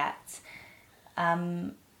yet.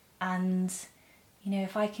 And you know,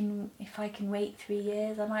 if I can wait 3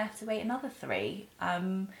 years, I might have to wait another 3.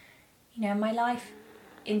 You know, my life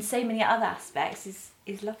in so many other aspects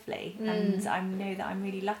is lovely, and I know that I'm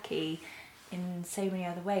really lucky in so many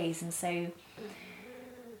other ways. And so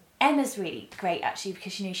Emma's really great actually,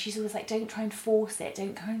 because, you know, she's always like, don't try and force it,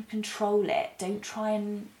 don't try and control it, don't try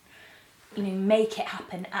and, you know, make it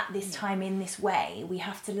happen at this time in this way. We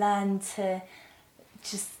have to learn to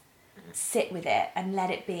just sit with it and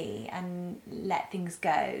let it be and let things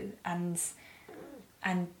go and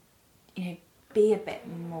you know, be a bit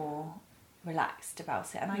more relaxed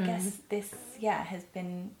about it. And I guess this has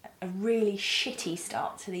been a really shitty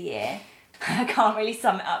start to the year. I can't really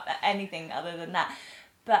sum it up at anything other than that,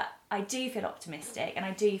 but I do feel optimistic, and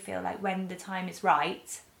I do feel like when the time is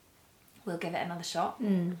right, we'll give it another shot.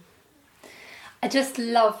 I just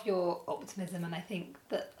love your optimism, and I think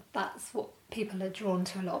that that's what people are drawn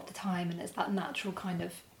to a lot of the time, and it's that natural kind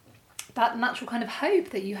of hope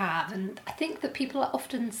that you have. And I think that people are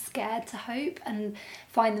often scared to hope and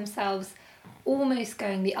find themselves almost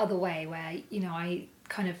going the other way, where, you know, I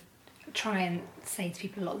kind of try and say to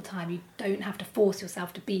people a lot of the time, you don't have to force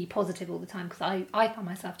yourself to be positive all the time, because I find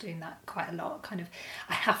myself doing that quite a lot. Kind of,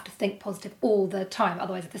 I have to think positive all the time,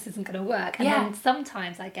 otherwise this isn't going to work. And then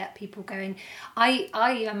sometimes I get people going, I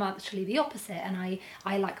am actually the opposite, and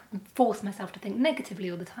I like force myself to think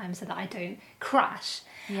negatively all the time so that I don't crash.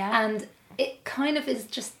 And it kind of is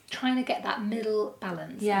just trying to get that middle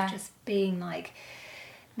balance of just being like,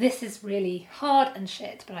 this is really hard and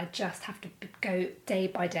shit, but I just have to go day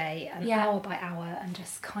by day and hour by hour and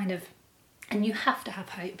just kind of... And you have to have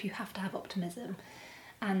hope, you have to have optimism,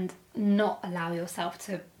 and not allow yourself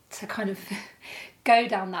to kind of go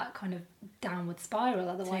down that kind of downward spiral.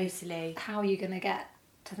 Otherwise, how are you going to get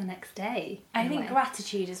to the next day? I think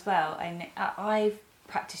gratitude as well. And I've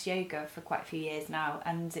practiced yoga for quite a few years now,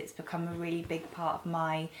 and it's become a really big part of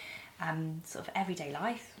my sort of everyday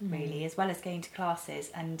life, really, as well as going to classes.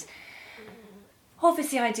 And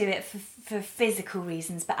obviously I do it for physical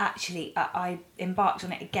reasons, but actually I embarked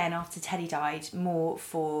on it again after Teddy died, more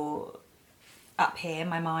for up here,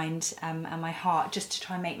 my mind and my heart, just to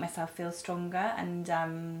try and make myself feel stronger and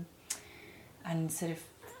sort of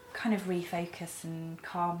kind of refocus and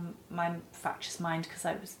calm my fractious mind, because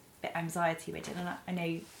I was a bit anxiety ridden, and I know,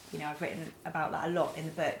 you know, I've written about that a lot in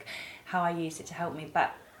the book, how I used it to help me.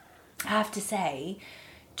 But I have to say,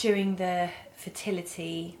 during the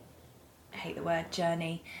fertility, I hate the word,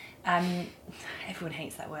 journey, everyone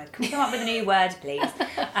hates that word, can we come up with a new word, please?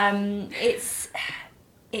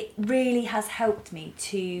 It really has helped me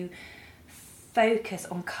to focus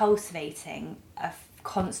on cultivating a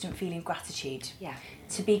constant feeling of gratitude,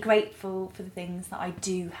 to be grateful for the things that I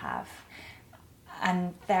do have,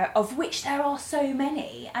 and of which there are so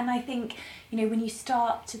many. And I think, you know, when you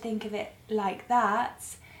start to think of it like that,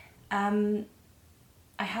 I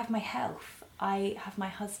have my health, I have my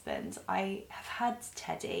husband, I have had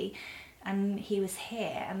Teddy, and he was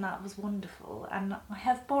here, and that was wonderful. And I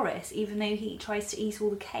have Boris, even though he tries to eat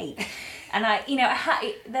all the cake. And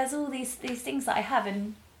there's all these things that I have,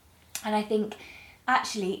 and I think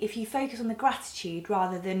actually, if you focus on the gratitude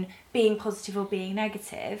rather than being positive or being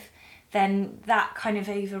negative, then that kind of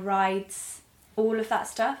overrides all of that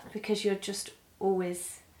stuff, because you're just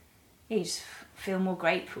always, you just feel more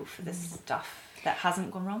grateful for the stuff that hasn't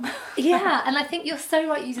gone wrong. Yeah, and I think you're so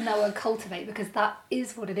right using that word cultivate, because that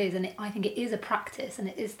is what it is, and I think it is a practice, and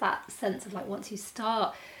it is that sense of like, once you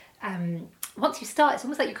start, it's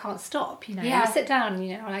almost like you can't stop, you know. You sit down and,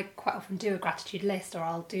 you know, I quite often do a gratitude list, or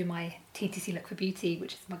I'll do my TTC Look for Beauty,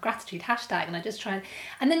 which is my gratitude hashtag, and I just try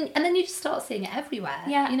and then you just start seeing it everywhere.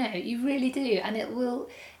 You know, you really do, and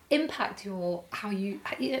impact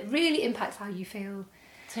it really impacts how you feel.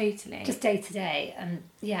 Totally. Just day to day. And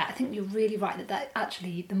yeah, I think you're really right that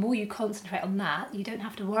actually, the more you concentrate on that, you don't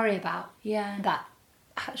have to worry about that.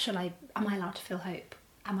 Am I allowed to feel hope?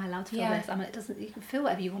 Am I allowed to feel this? You can feel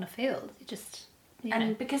whatever you want to feel. You just,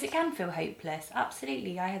 And because it can feel hopeless,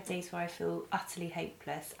 absolutely. I have days where I feel utterly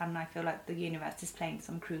hopeless and I feel like the universe is playing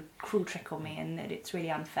some cruel trick on me and that it's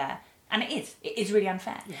really unfair. And it is really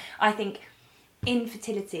unfair. Yeah. I think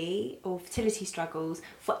infertility or fertility struggles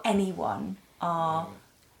for anyone are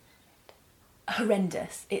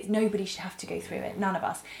horrendous. Nobody should have to go through it, none of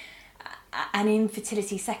us. And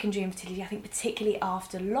infertility, secondary infertility, I think particularly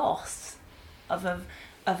after loss of a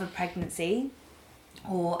pregnancy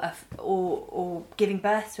or giving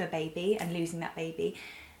birth to a baby and losing that baby,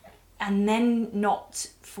 and then not,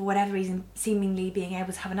 for whatever reason, seemingly being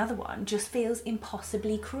able to have another one, just feels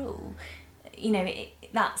impossibly cruel.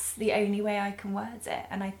 That's the only way I can word it.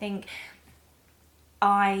 And I think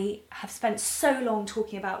I have spent so long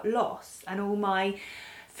talking about loss and all my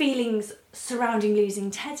feelings surrounding losing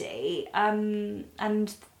Teddy,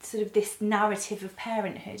 and sort of this narrative of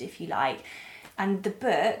parenthood, if you like. And the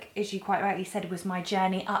book, as you quite rightly said, was my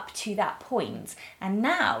journey up to that point. And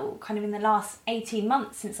now, kind of in the last 18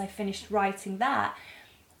 months since I finished writing that,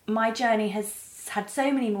 my journey has had so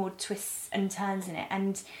many more twists and turns in it.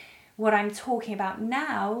 And what I'm talking about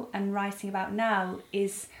now and writing about now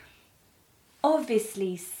is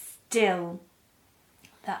obviously still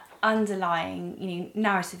that underlying,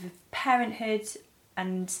 narrative of parenthood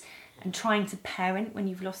and trying to parent when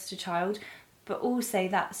you've lost a child, but also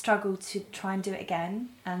that struggle to try and do it again.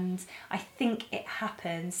 And I think it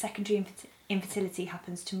happens, secondary infertility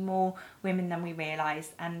happens to more women than we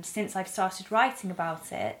realise. And since I've started writing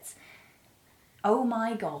about it, oh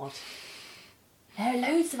my God, there are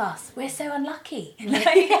loads of us. We're so unlucky. Do you know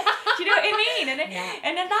what I mean?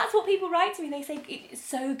 And then that's what people write to me. They say, it's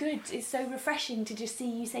so good. It's so refreshing to just see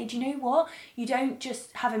you say, do you know what? You don't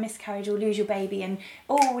just have a miscarriage or lose your baby and,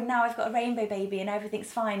 now I've got a rainbow baby and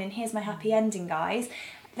everything's fine and here's my happy ending, guys.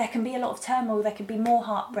 There can be a lot of turmoil. There can be more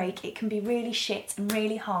heartbreak. It can be really shit and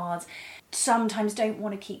really hard. Sometimes don't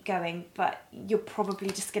want to keep going, but you're probably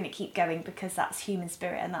just going to keep going because that's human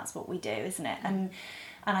spirit and that's what we do, isn't it? And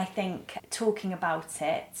I think talking about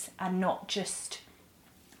it and not just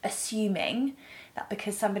assuming that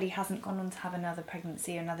because somebody hasn't gone on to have another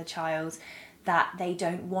pregnancy or another child that they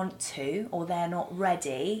don't want to or they're not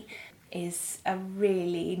ready is a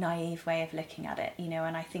really naive way of looking at it,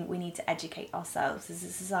 and I think we need to educate ourselves as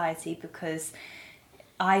a society, because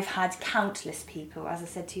I've had countless people, as I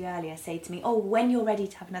said to you earlier, say to me, when you're ready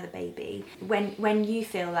to have another baby, when you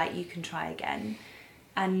feel like you can try again.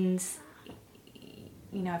 And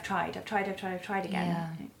I've tried again. Yeah.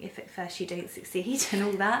 If at first you don't succeed and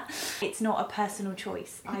all that, it's not a personal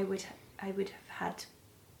choice. I would have had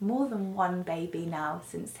more than one baby now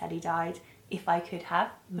since Teddy died, if I could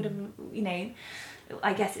have. Would have,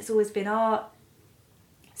 I guess it's always been our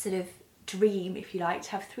sort of dream, if you like,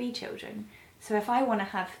 to have 3 children. So if I want to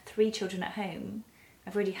have 3 children at home,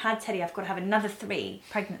 I've already had Teddy, I've got to have another 3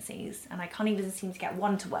 pregnancies, and I can't even seem to get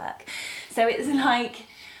one to work. So it's like,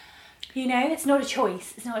 it's not a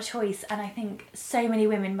choice. It's not a choice. And I think so many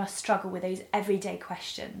women must struggle with those everyday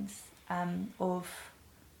questions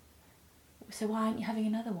so why aren't you having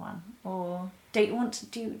another one? Or don't you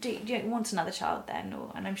want another child then?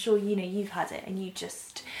 And I'm sure, you've had it and you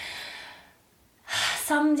just,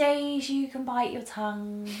 some days you can bite your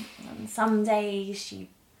tongue and some days you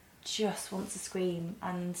just want to scream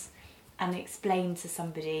and explain to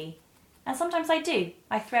somebody. And sometimes I do.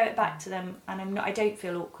 I throw it back to them, and I don't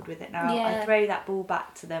feel awkward with it now. Yeah. I throw that ball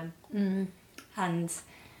back to them, and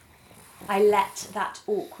I let that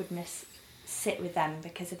awkwardness sit with them,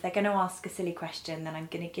 because if they're going to ask a silly question, then I'm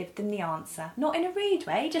going to give them the answer, not in a rude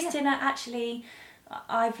way, just in a, actually,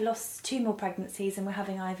 I've lost 2 more pregnancies, and we're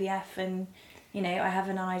having IVF, and I have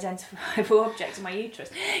an unidentifiable object in my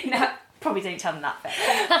uterus. Probably don't tell them that bit.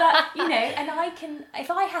 But, and I can,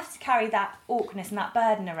 if I have to carry that awkwardness and that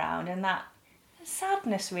burden around and that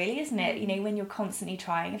sadness, really, isn't it? When you're constantly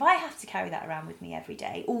trying, if I have to carry that around with me every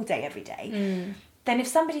day, all day, every day, then if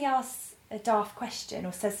somebody asks a daft question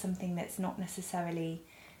or says something that's not necessarily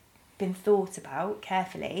been thought about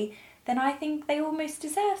carefully, then I think they almost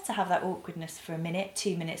deserve to have that awkwardness for a minute,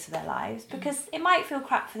 2 minutes of their lives, because it might feel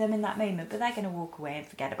crap for them in that moment, but they're going to walk away and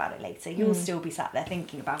forget about it later. You'll still be sat there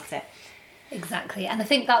thinking about it. Exactly, and I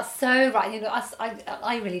think that's so right.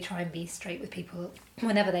 I really try and be straight with people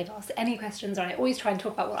whenever they've asked any questions, or I always try and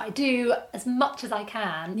talk about what I do as much as I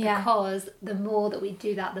can, because the more that we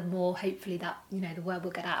do that, the more hopefully that the word will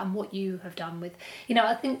get out. And what you have done with,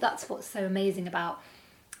 I think that's what's so amazing about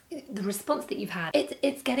the response that you've had,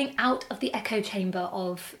 it's getting out of the echo chamber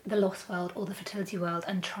of the loss world or the fertility world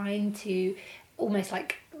and trying to almost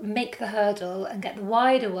like make the hurdle and get the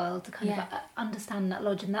wider world to kind of understand that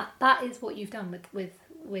lodge. And that is what you've done with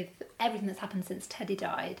everything that's happened since Teddy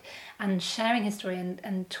died, and sharing his story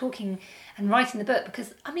and talking and writing the book.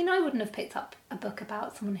 Because I mean, I wouldn't have picked up a book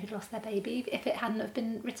about someone who'd lost their baby if it hadn't have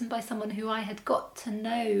been written by someone who I had got to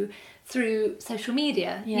know through social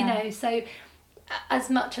media, you know. So as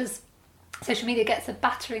much as social media gets a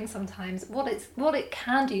battering sometimes, what it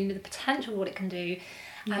can do, the potential what it can do,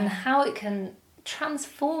 and how it can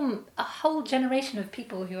transform a whole generation of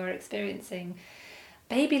people who are experiencing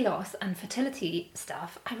baby loss and fertility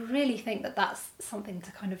stuff, I really think that that's something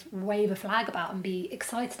to kind of wave a flag about and be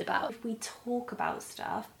excited about. If we talk about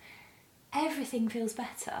stuff, everything feels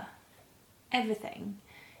better. Everything,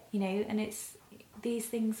 you know, and it's these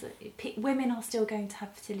things. Women are still going to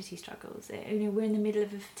have fertility struggles. You know, we're in the middle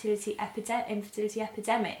of a fertility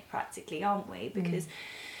epidemic, practically, aren't we? Because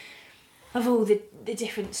of all the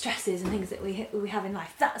different stresses and things that we have in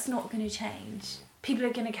life. That's not going to change. People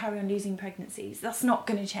are going to carry on losing pregnancies. That's not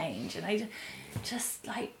going to change. And I just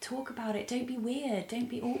like talk about it. Don't be weird. Don't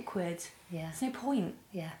be awkward. Yeah. There's no point.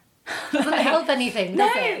 Yeah. Doesn't help anything,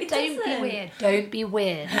 does it? Don't doesn't. be weird. Don't be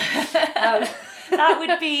weird. That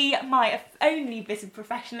would be my only bit of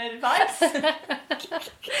professional advice. But it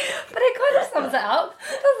kind of sums it up,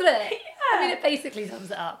 doesn't it? Yeah. I mean, it basically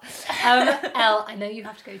sums it up. Elle, I know you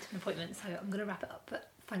have to go to an appointment, so I'm going to wrap it up. But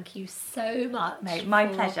thank you so much. No, my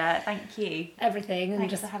pleasure. Thank you. Everything.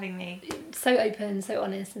 Thanks for having me. So open, so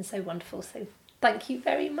honest, and so wonderful. So thank you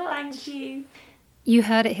very much. Thank you. You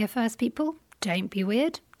heard it here first, people. Don't be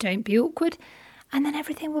weird. Don't be awkward. And then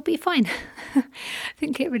everything will be fine. I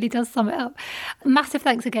think it really does sum it up. Massive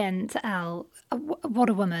thanks again to Elle. What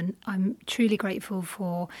a woman. I'm truly grateful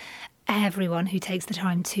for everyone who takes the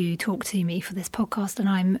time to talk to me for this podcast, and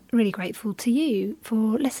I'm really grateful to you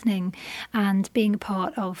for listening and being a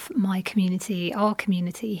part of my community, our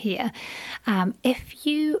community here. If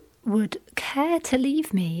you would care to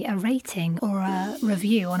leave me a rating or a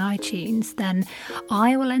review on iTunes, then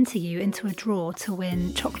I will enter you into a draw to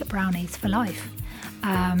win chocolate brownies for life.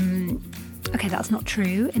 Okay, that's not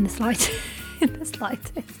true in the slightest.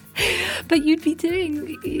 But you'd be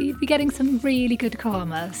getting some really good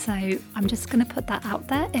karma. So I'm just going to put that out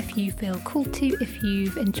there. If you feel called to, if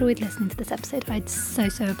you've enjoyed listening to this episode, I'd so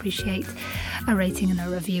appreciate a rating and a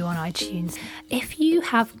review on iTunes. If you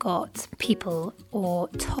have got people or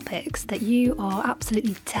topics that you are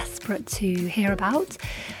absolutely desperate to hear about,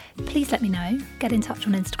 please let me know. Get in touch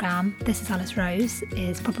on Instagram. This is Alice Rose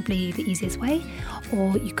is probably the easiest way,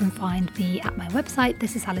 or you can find me at my website,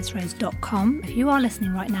 thisisalicerose.com. If you are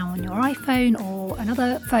listening right now on your iPhone or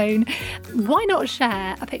another phone, why not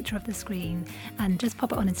share a picture of the screen and just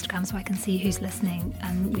pop it on Instagram so I can see who's listening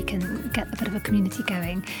and we can get a bit of a community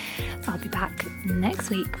going. I'll be back next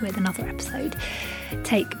week with another episode.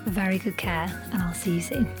 Take very good care and I'll see you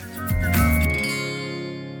soon.